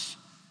Barabbas.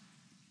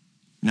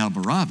 Now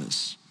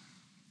Barabbas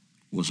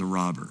was a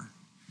robber.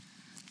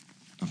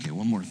 Okay,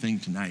 one more thing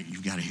tonight.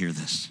 You've got to hear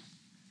this.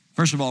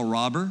 First of all,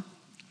 robber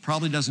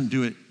probably doesn't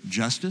do it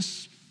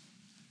justice.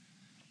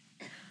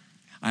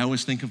 I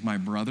always think of my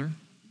brother.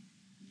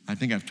 I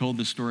think I've told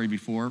this story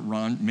before.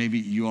 Ron, maybe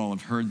you all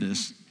have heard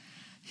this.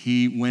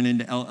 He went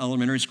into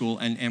elementary school,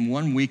 and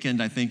one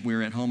weekend, I think we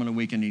were at home on a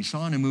weekend, he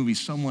saw in a movie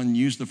someone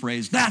use the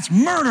phrase, that's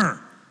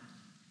murder!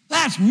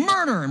 That's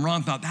murder! And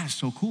Ron thought, that is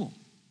so cool.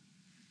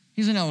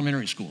 He's in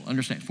elementary school,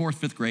 understand, 4th,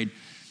 5th grade,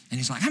 and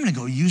he's like, I'm gonna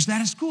go use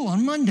that at school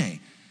on Monday.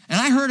 And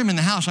I heard him in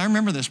the house, I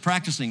remember this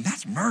practicing,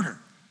 that's murder.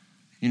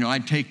 You know,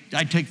 I'd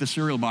take the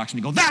cereal box and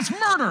he'd go, that's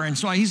murder! And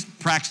so he's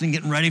practicing,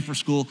 getting ready for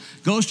school,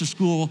 goes to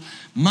school,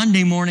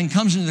 Monday morning,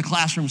 comes into the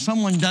classroom,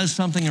 someone does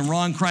something and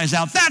Ron cries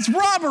out, that's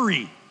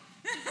robbery!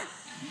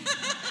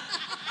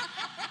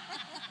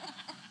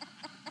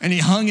 And he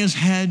hung his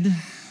head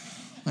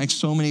like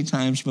so many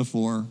times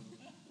before.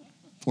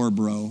 Poor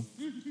bro.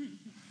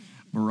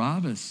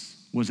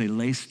 Barabbas was a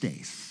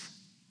leistes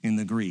in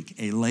the Greek,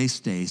 a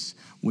leistes,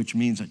 which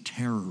means a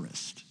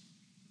terrorist.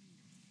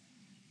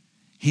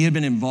 He had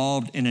been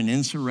involved in an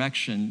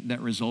insurrection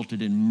that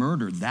resulted in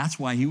murder. That's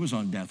why he was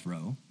on death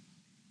row.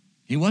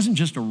 He wasn't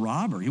just a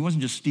robber. He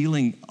wasn't just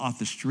stealing off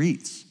the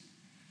streets.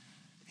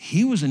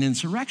 He was an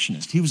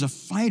insurrectionist. He was a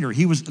fighter.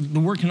 The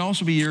word can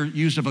also be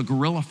used of a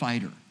guerrilla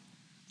fighter,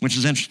 which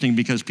is interesting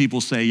because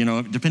people say, you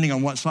know, depending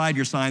on what side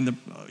you're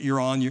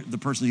on, the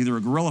person's either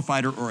a guerrilla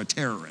fighter or a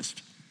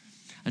terrorist.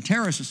 A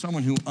terrorist is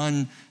someone who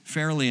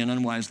unfairly and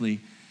unwisely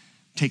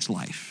takes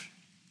life,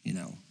 you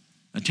know.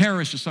 A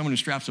terrorist is someone who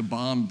straps a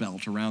bomb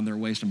belt around their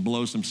waist and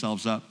blows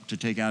themselves up to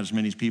take out as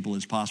many people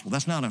as possible.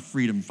 That's not a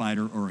freedom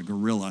fighter or a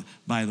guerrilla,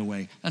 by the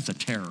way. That's a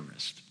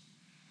terrorist.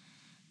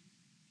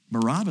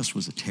 Barabbas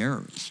was a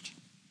terrorist.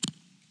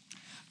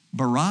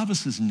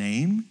 Barabbas'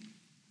 name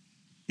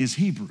is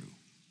Hebrew.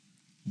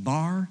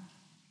 Bar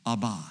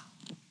Abba.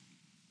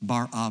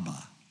 Bar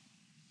Abba.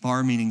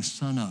 Bar meaning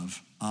son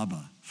of,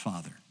 Abba,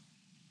 father.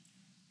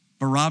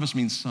 Barabbas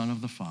means son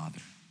of the Father.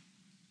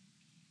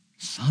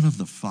 Son of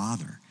the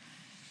Father.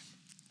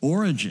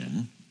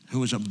 Origen, who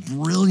was a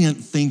brilliant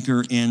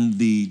thinker in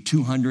the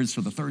 200s,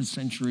 so the 3rd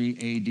century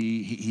AD,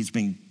 he's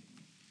been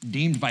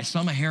deemed by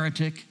some a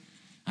heretic.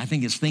 I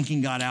think his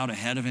thinking got out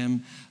ahead of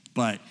him,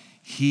 but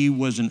he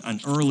was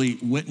an early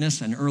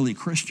witness, an early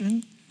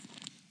Christian.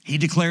 He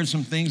declared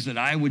some things that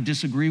I would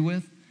disagree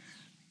with,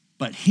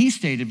 but he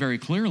stated very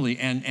clearly,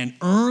 and an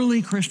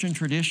early Christian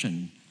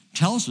tradition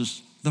tells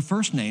us the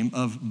first name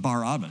of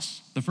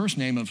Barabbas, the first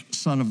name of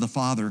son of the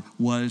Father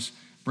was,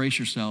 brace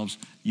yourselves,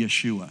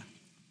 Yeshua.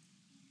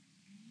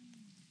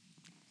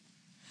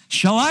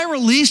 Shall I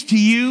release to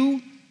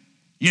you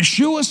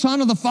Yeshua,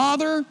 son of the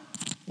Father,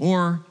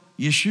 or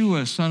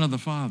Yeshua, son of the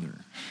Father?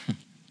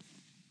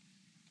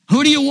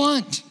 Who do you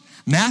want?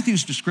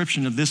 Matthew's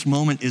description of this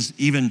moment is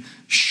even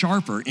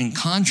sharper in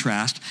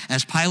contrast.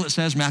 As Pilate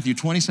says, Matthew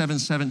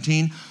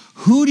 27:17,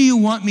 who do you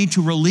want me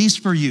to release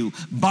for you?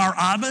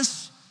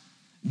 Barabbas?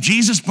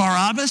 Jesus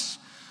Barabbas?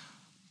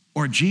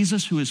 Or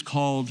Jesus who is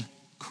called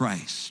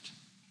Christ?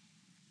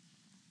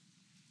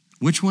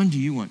 Which one do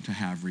you want to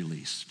have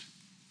released?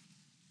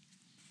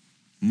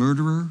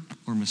 Murderer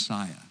or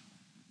Messiah?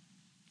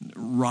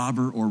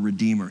 Robber or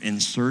redeemer?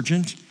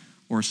 Insurgent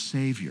or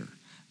savior?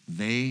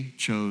 They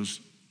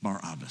chose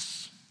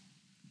Barabbas.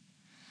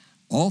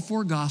 All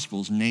 4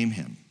 Gospels name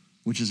him,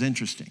 which is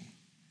interesting.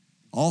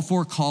 All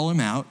 4 call him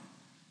out.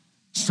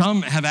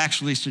 Some have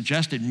actually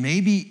suggested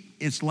maybe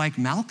it's like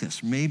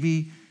Malchus,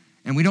 maybe,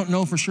 and we don't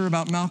know for sure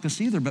about Malchus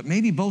either, but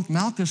maybe both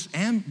Malchus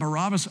and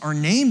Barabbas are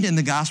named in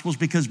the Gospels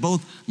because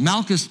both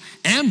Malchus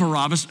and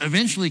Barabbas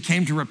eventually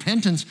came to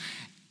repentance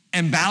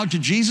and bowed to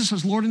Jesus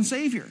as Lord and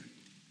Savior.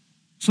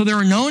 So they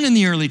were known in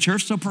the early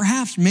church, so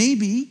perhaps,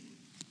 maybe.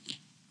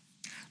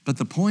 But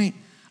the point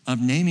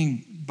of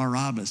naming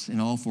Barabbas in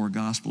all 4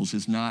 Gospels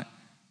is not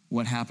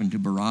what happened to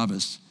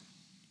Barabbas.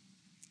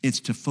 It's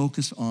to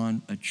focus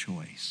on a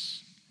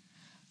choice.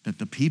 That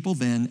the people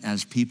then,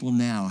 as people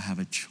now, have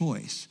a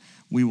choice.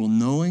 We will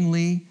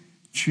knowingly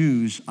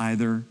choose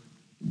either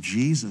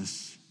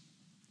Jesus,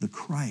 the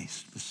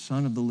Christ, the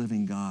Son of the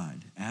living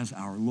God, as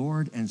our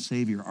Lord and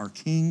Savior, our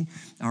King,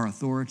 our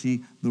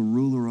authority, the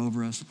ruler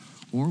over us,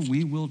 or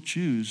we will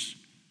choose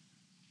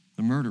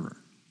the murderer.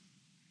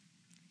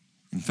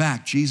 In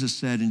fact, Jesus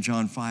said in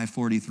John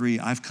 5:43,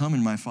 I've come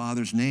in my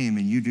Father's name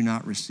and you do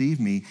not receive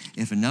me.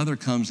 If another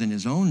comes in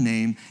his own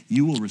name,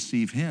 you will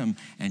receive him.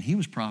 And he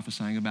was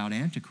prophesying about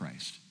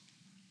Antichrist.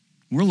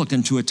 We're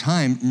looking to a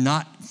time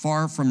not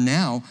far from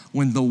now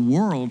when the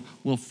world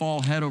will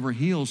fall head over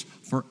heels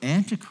for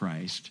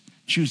Antichrist,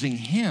 choosing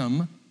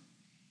him,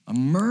 a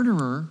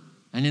murderer,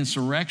 an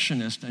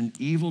insurrectionist, an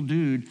evil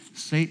dude,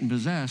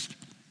 Satan-possessed,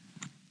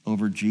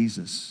 over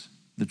Jesus,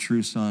 the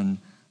true Son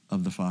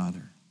of the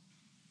Father.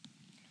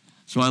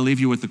 So I leave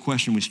you with the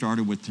question we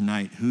started with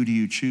tonight. Who do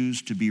you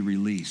choose to be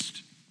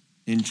released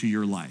into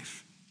your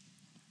life?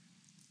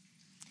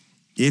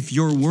 If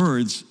your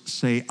words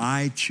say,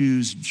 I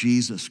choose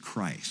Jesus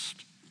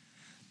Christ,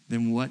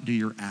 then what do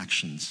your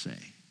actions say?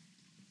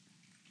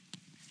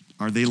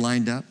 Are they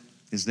lined up?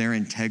 Is there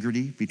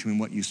integrity between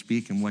what you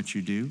speak and what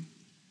you do?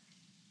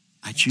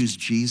 I choose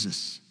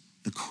Jesus,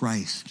 the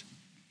Christ.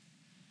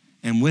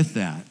 And with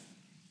that,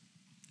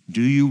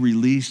 do you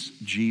release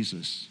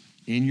Jesus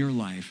in your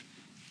life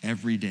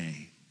every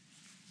day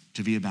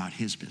to be about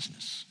his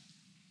business?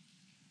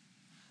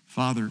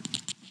 Father,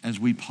 as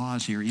we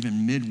pause here,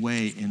 even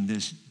midway in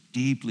this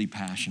deeply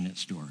passionate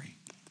story,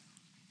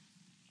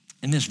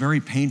 in this very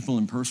painful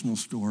and personal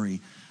story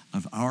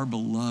of our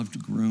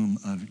beloved groom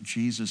of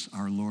Jesus,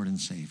 our Lord and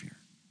Savior,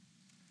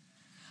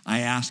 I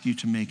ask you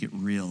to make it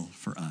real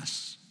for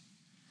us.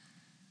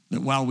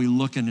 That while we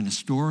look at an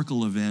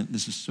historical event,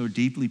 this is so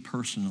deeply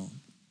personal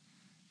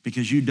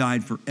because you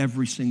died for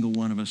every single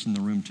one of us in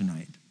the room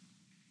tonight.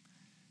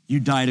 You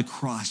died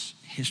across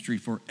history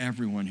for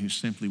everyone who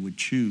simply would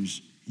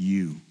choose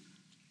you.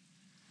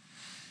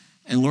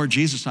 And Lord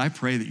Jesus, I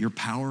pray that your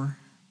power,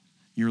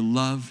 your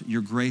love,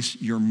 your grace,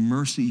 your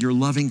mercy, your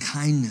loving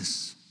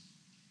kindness,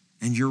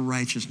 and your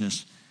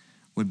righteousness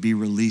would be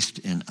released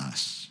in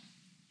us.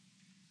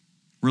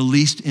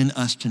 Released in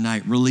us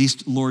tonight.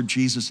 Released, Lord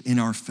Jesus, in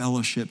our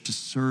fellowship to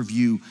serve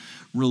you.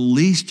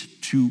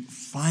 Released to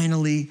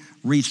finally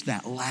reach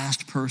that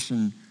last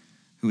person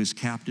who is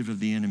captive of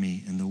the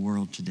enemy in the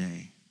world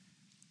today.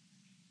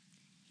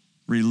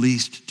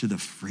 Released to the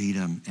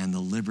freedom and the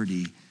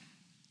liberty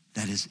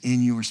that is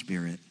in your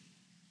Spirit.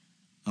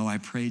 Oh, I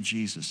pray,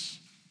 Jesus,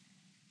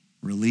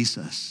 release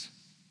us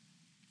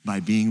by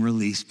being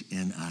released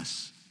in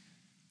us.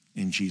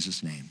 In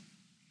Jesus' name,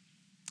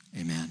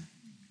 amen.